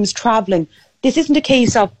they've teams travelling. This isn't a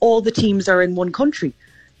case of all the teams are in one country.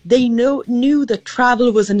 They knew that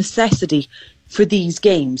travel was a necessity for these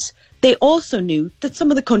games. They also knew that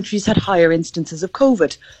some of the countries had higher instances of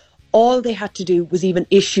COVID. All they had to do was even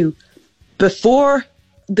issue, before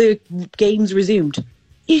the games resumed,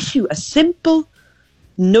 issue a simple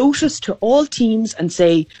notice to all teams and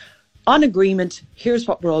say, on agreement, here's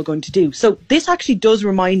what we're all going to do. So this actually does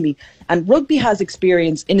remind me, and rugby has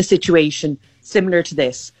experience in a situation similar to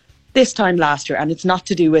this time last year, and it's not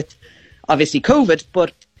to do with, obviously, COVID,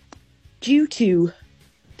 but due to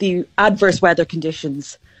the adverse weather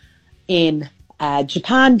conditions in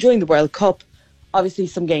Japan during the World Cup, obviously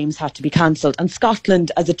some games had to be cancelled, and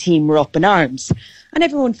Scotland as a team were up in arms. And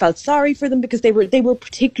everyone felt sorry for them because they were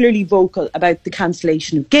particularly vocal about the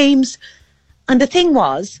cancellation of games. And the thing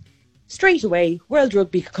was, straight away, World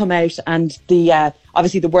Rugby could come out, and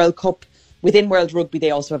obviously the World Cup, within World Rugby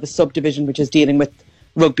they also have a subdivision which is dealing with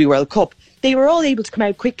Rugby World Cup. They were all able to come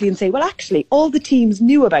out quickly and say, well, actually, all the teams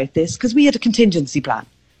knew about this because we had a contingency plan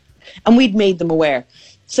and we'd made them aware.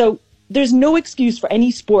 So there's no excuse for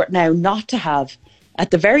any sport now not to have,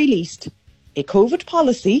 at the very least, a COVID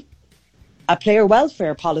policy, a player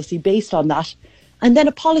welfare policy based on that, and then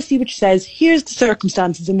a policy which says, here's the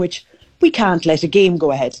circumstances in which we can't let a game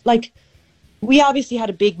go ahead. Like, we obviously had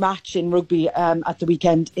a big match in rugby at the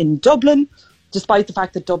weekend in Dublin, despite the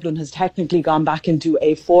fact that Dublin has technically gone back into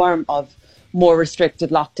a form of more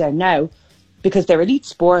restricted lockdown now, because they're elite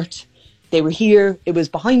sport, they were here, it was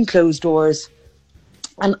behind closed doors.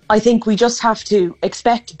 And I think we just have to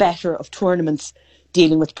expect better of tournaments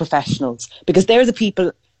dealing with professionals, because they're the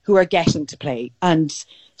people who are getting to play. And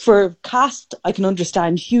for CAST, I can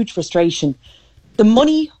understand huge frustration. The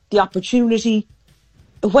money, the opportunity,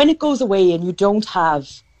 when it goes away and you don't have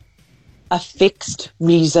a fixed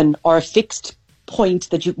reason or a fixed point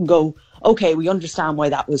that you can go, okay, we understand why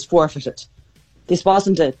that was forfeited. This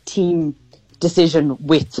wasn't a team decision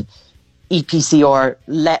with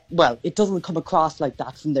EPC it doesn't come across like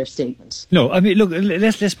that from their statements. No, I mean, look,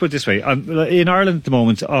 let's put it this way. In Ireland at the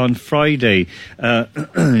moment, on Friday,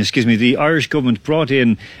 the Irish government brought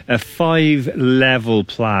in a 5-level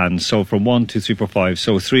plan. So from 1, 2, 3, 4, 5.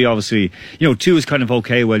 So 3, obviously, 2 is kind of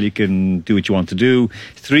okay, well, you can do what you want to do.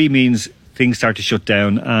 3 means things start to shut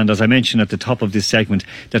down, and as I mentioned at the top of this segment,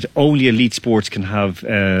 that only elite sports can have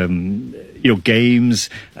games,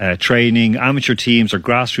 training. Amateur teams, or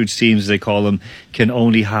grassroots teams as they call them, can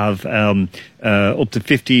only have up to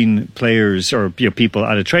 15 players or people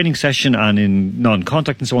at a training session and in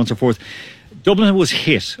non-contact and so on and so forth. Dublin was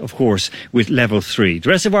hit, of course, with level 3. The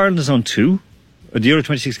rest of Ireland is on 2. The other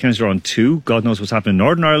 26 counties are on 2. God knows what's happening in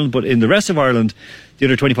Northern Ireland, but in the rest of Ireland, the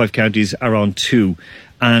other 25 counties are on 2.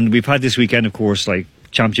 And we've had this weekend, of course, like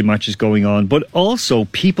championship matches going on, but also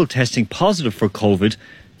people testing positive for COVID,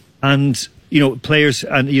 and players,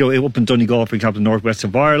 and up in Donegal, for example, northwest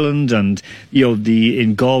of Ireland, and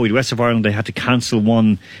in Galway, the west of Ireland, they had to cancel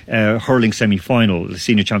one hurling semi-final, the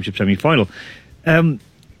senior championship semi-final.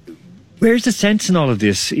 Where's the sense in all of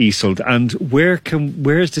this, Iseult, and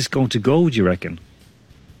where is this going to go, do you reckon?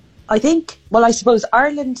 I think, I suppose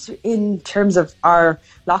Ireland, in terms of our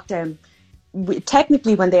lockdown,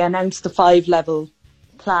 technically when they announced the 5-level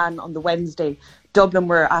plan on the Wednesday, Dublin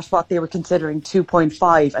were at what they were considering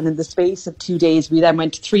 2.5, and in the space of 2 days we then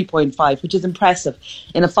went to 3.5, which is impressive.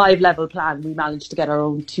 In a 5-level plan we managed to get our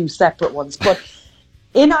own 2 separate ones. But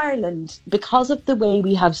in Ireland, because of the way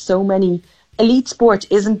we have so many, elite sport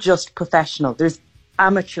isn't just professional, there's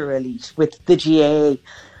amateur elite with the GAA,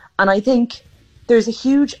 and I think there's a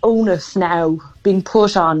huge onus now being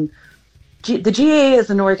put on the GAA as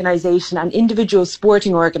an organisation, and individual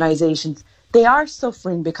sporting organisations. They are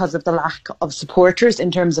suffering because of the lack of supporters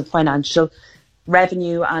in terms of financial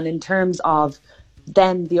revenue, and in terms of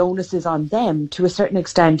then the onus is on them to a certain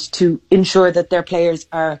extent to ensure that their players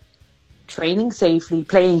are training safely,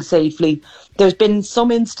 playing safely. There's been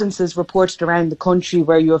some instances reported around the country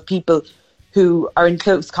where you have people who are in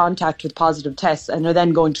close contact with positive tests and are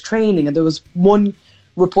then going to training, and there was one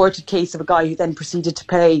reported case of a guy who then proceeded to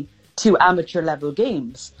play 2 amateur level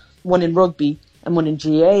games, one in rugby and one in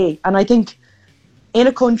GAA. And I think in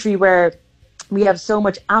a country where we have so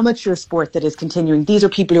much amateur sport that is continuing, these are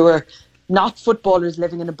people who are not footballers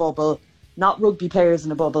living in a bubble, not rugby players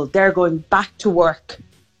in a bubble, they're going back to work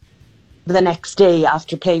the next day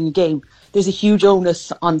after playing a game. There's a huge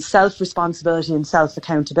onus on self-responsibility and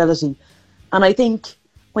self-accountability. And I think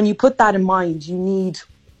when you put that in mind, you need,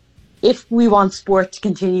 if we want sport to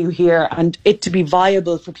continue here and it to be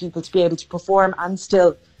viable for people to be able to perform and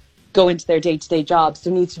still go into their day-to-day jobs,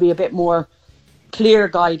 there needs to be a bit more clear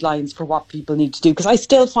guidelines for what people need to do. Because I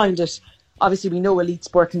still find it, obviously we know elite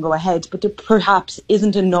sport can go ahead, but there perhaps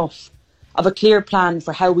isn't enough of a clear plan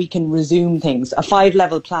for how we can resume things. A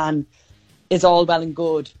 5-level plan is all well and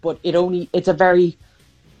good, but it's a very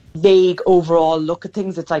vague overall look at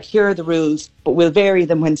things. It's like, here are the rules, but we'll vary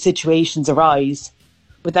them when situations arise,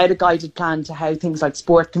 without a guided plan to how things like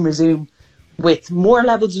sport can resume with more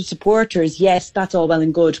levels of supporters. Yes, that's all well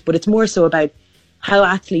and good, but it's more so about how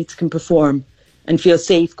athletes can perform and feel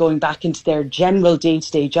safe going back into their general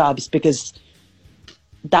day-to-day jobs, because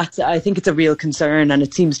I think it's a real concern, and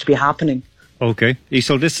it seems to be happening Okay.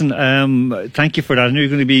 So listen, thank you for that. I know you're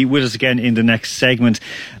going to be with us again in the next segment,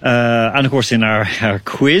 and of course in our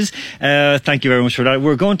quiz. Thank you very much for that.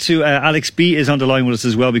 We're going to, Alex B is on the line with us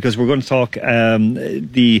as well, because we're going to talk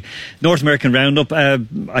the North American Roundup.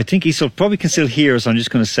 I think Isol probably can still hear us. I'm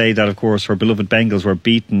just going to say that, of course, our beloved Bengals were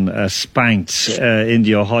spanked in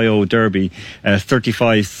the Ohio Derby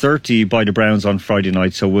 35-30 by the Browns on Friday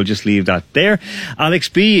night. So we'll just leave that there. Alex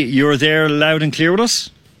B, you're there loud and clear with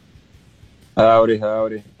us? Howdy.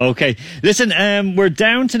 Okay. Listen, we're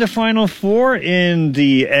down to the final four in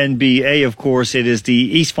the NBA, of course. It is the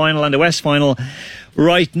East Final and the West Final.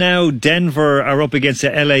 Right now, Denver are up against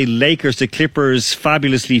the LA Lakers. The Clippers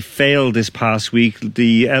fabulously failed this past week.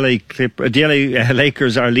 The LA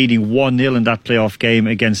Lakers are leading 1-0 in that playoff game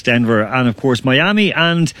against Denver. And, of course, Miami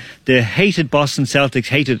and the hated Boston Celtics,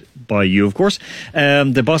 hated by you, of course.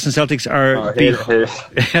 The Boston Celtics are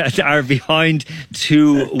are behind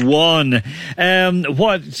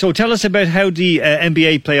 2-1. So tell us about how the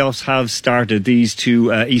NBA playoffs have started, these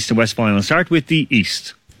two East and West finals. Start with the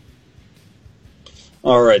East.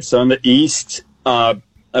 All right, so in the East, I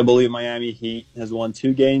believe Miami Heat has won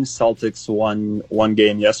 2 games. Celtics won 1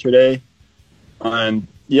 game yesterday. And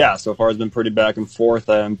yeah, so far it's been pretty back and forth.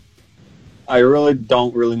 I really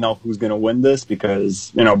don't know who's going to win this,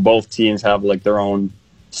 because, both teams have like their own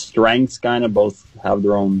strengths, kind of. Both have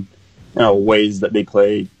their own, ways that they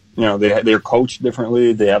play. They're coached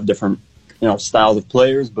differently. They have different, styles of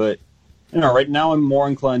players, but right now I'm more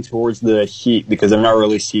inclined towards the Heat, because I've not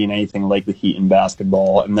really seen anything like the Heat in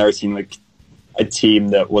basketball. I've never seen like a team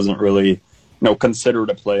that wasn't really, considered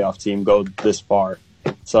a playoff team go this far.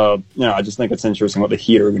 So, I just think it's interesting what the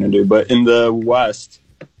Heat are going to do. But in the West,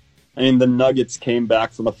 the Nuggets came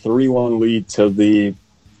back from a 3-1 lead to the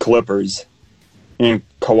Clippers. And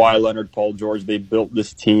Kawhi Leonard, Paul George, they built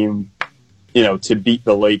this team, to beat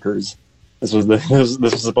the Lakers. This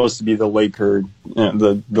was supposed to be the Laker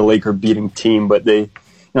beating team, but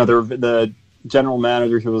the general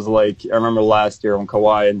manager, who was like, I remember last year when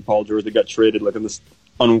Kawhi and Paul George, they got traded like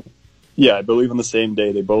I believe on the same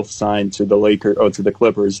day they both signed to the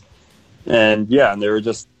Clippers, and they were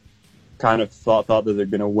just kind of thought that they're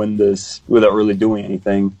going to win this without really doing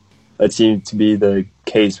anything. That seemed to be the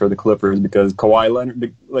case for the Clippers, because Kawhi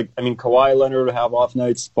Leonard would have off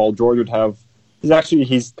nights. Paul George would have.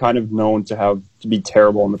 He's kind of known to be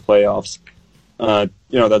terrible in the playoffs.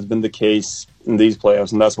 That's been the case in these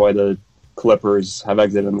playoffs, and that's why the Clippers have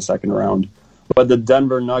exited in the second round. But the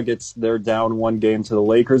Denver Nuggets, they're down 1 game to the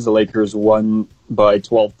Lakers. The Lakers won by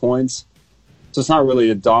 12 points. So it's not really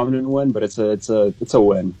a dominant win, but it's a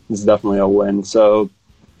win. It's definitely a win. So,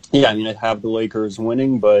 I have the Lakers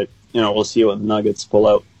winning, but, we'll see what the Nuggets pull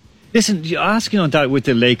out. Listen, asking on that with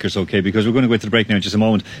the Lakers, okay, because we're going to go to the break now in just a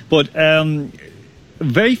moment. But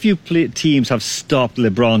very few teams have stopped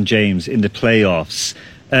LeBron James in the playoffs.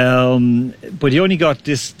 But he only got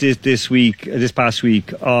this past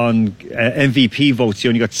week on MVP votes. He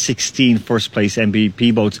only got 16 first place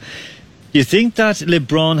MVP votes. Do you think that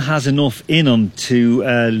LeBron has enough in him to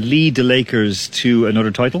lead the Lakers to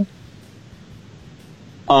another title?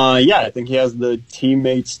 I think he has the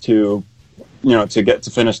teammates to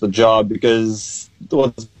finish the job, because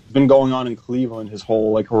what's been going on in Cleveland, his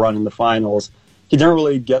whole run in the finals, he didn't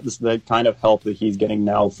really get the kind of help that he's getting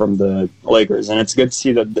now from the Lakers. And it's good to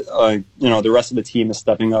see that, the rest of the team is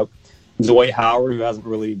stepping up. Dwight Howard, who hasn't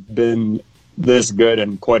really been this good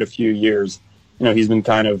in quite a few years, he's been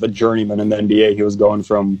kind of a journeyman in the NBA. He was going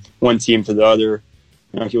from one team to the other.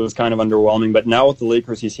 He was kind of underwhelming. But now with the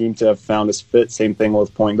Lakers, he seemed to have found his fit. Same thing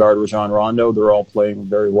with point guard Rajon Rondo. They're all playing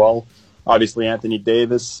very well. Obviously, Anthony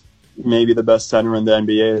Davis, maybe the best center in the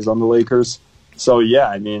NBA, is on the Lakers. So,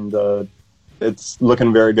 it's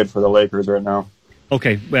looking very good for the Lakers right now.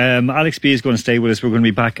 Okay, Alex B is going to stay with us. We're going to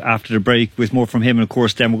be back after the break with more from him. And, of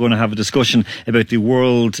course, then we're going to have a discussion about the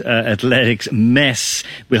World Athletics mess.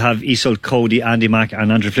 We'll have Isolde Cody, Andy Mack and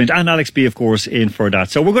Andrew Flint and Alex B, of course, in for that.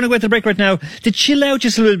 So we're going to go to the break right now to chill out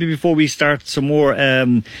just a little bit before we start some more,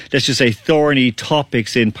 let's just say, thorny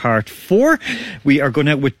topics in part 4. We are going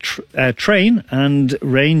out with Train and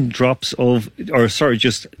Drops of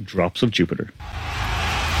Jupiter.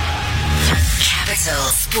 Capital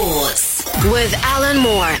Sports with Alan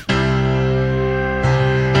Moore.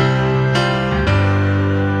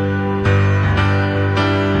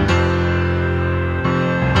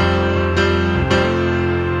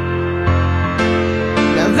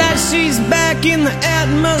 Now that she's back in the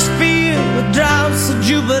atmosphere with drops of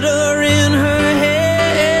Jupiter in her head,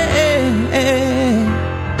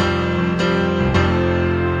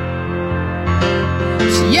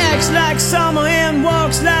 she acts like summer and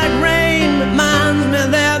walks like rain, reminds me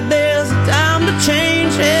that there's a time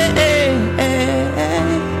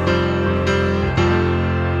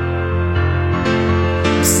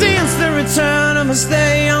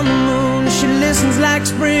namaste on the moon. She listens like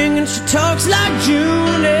spring and she talks like June.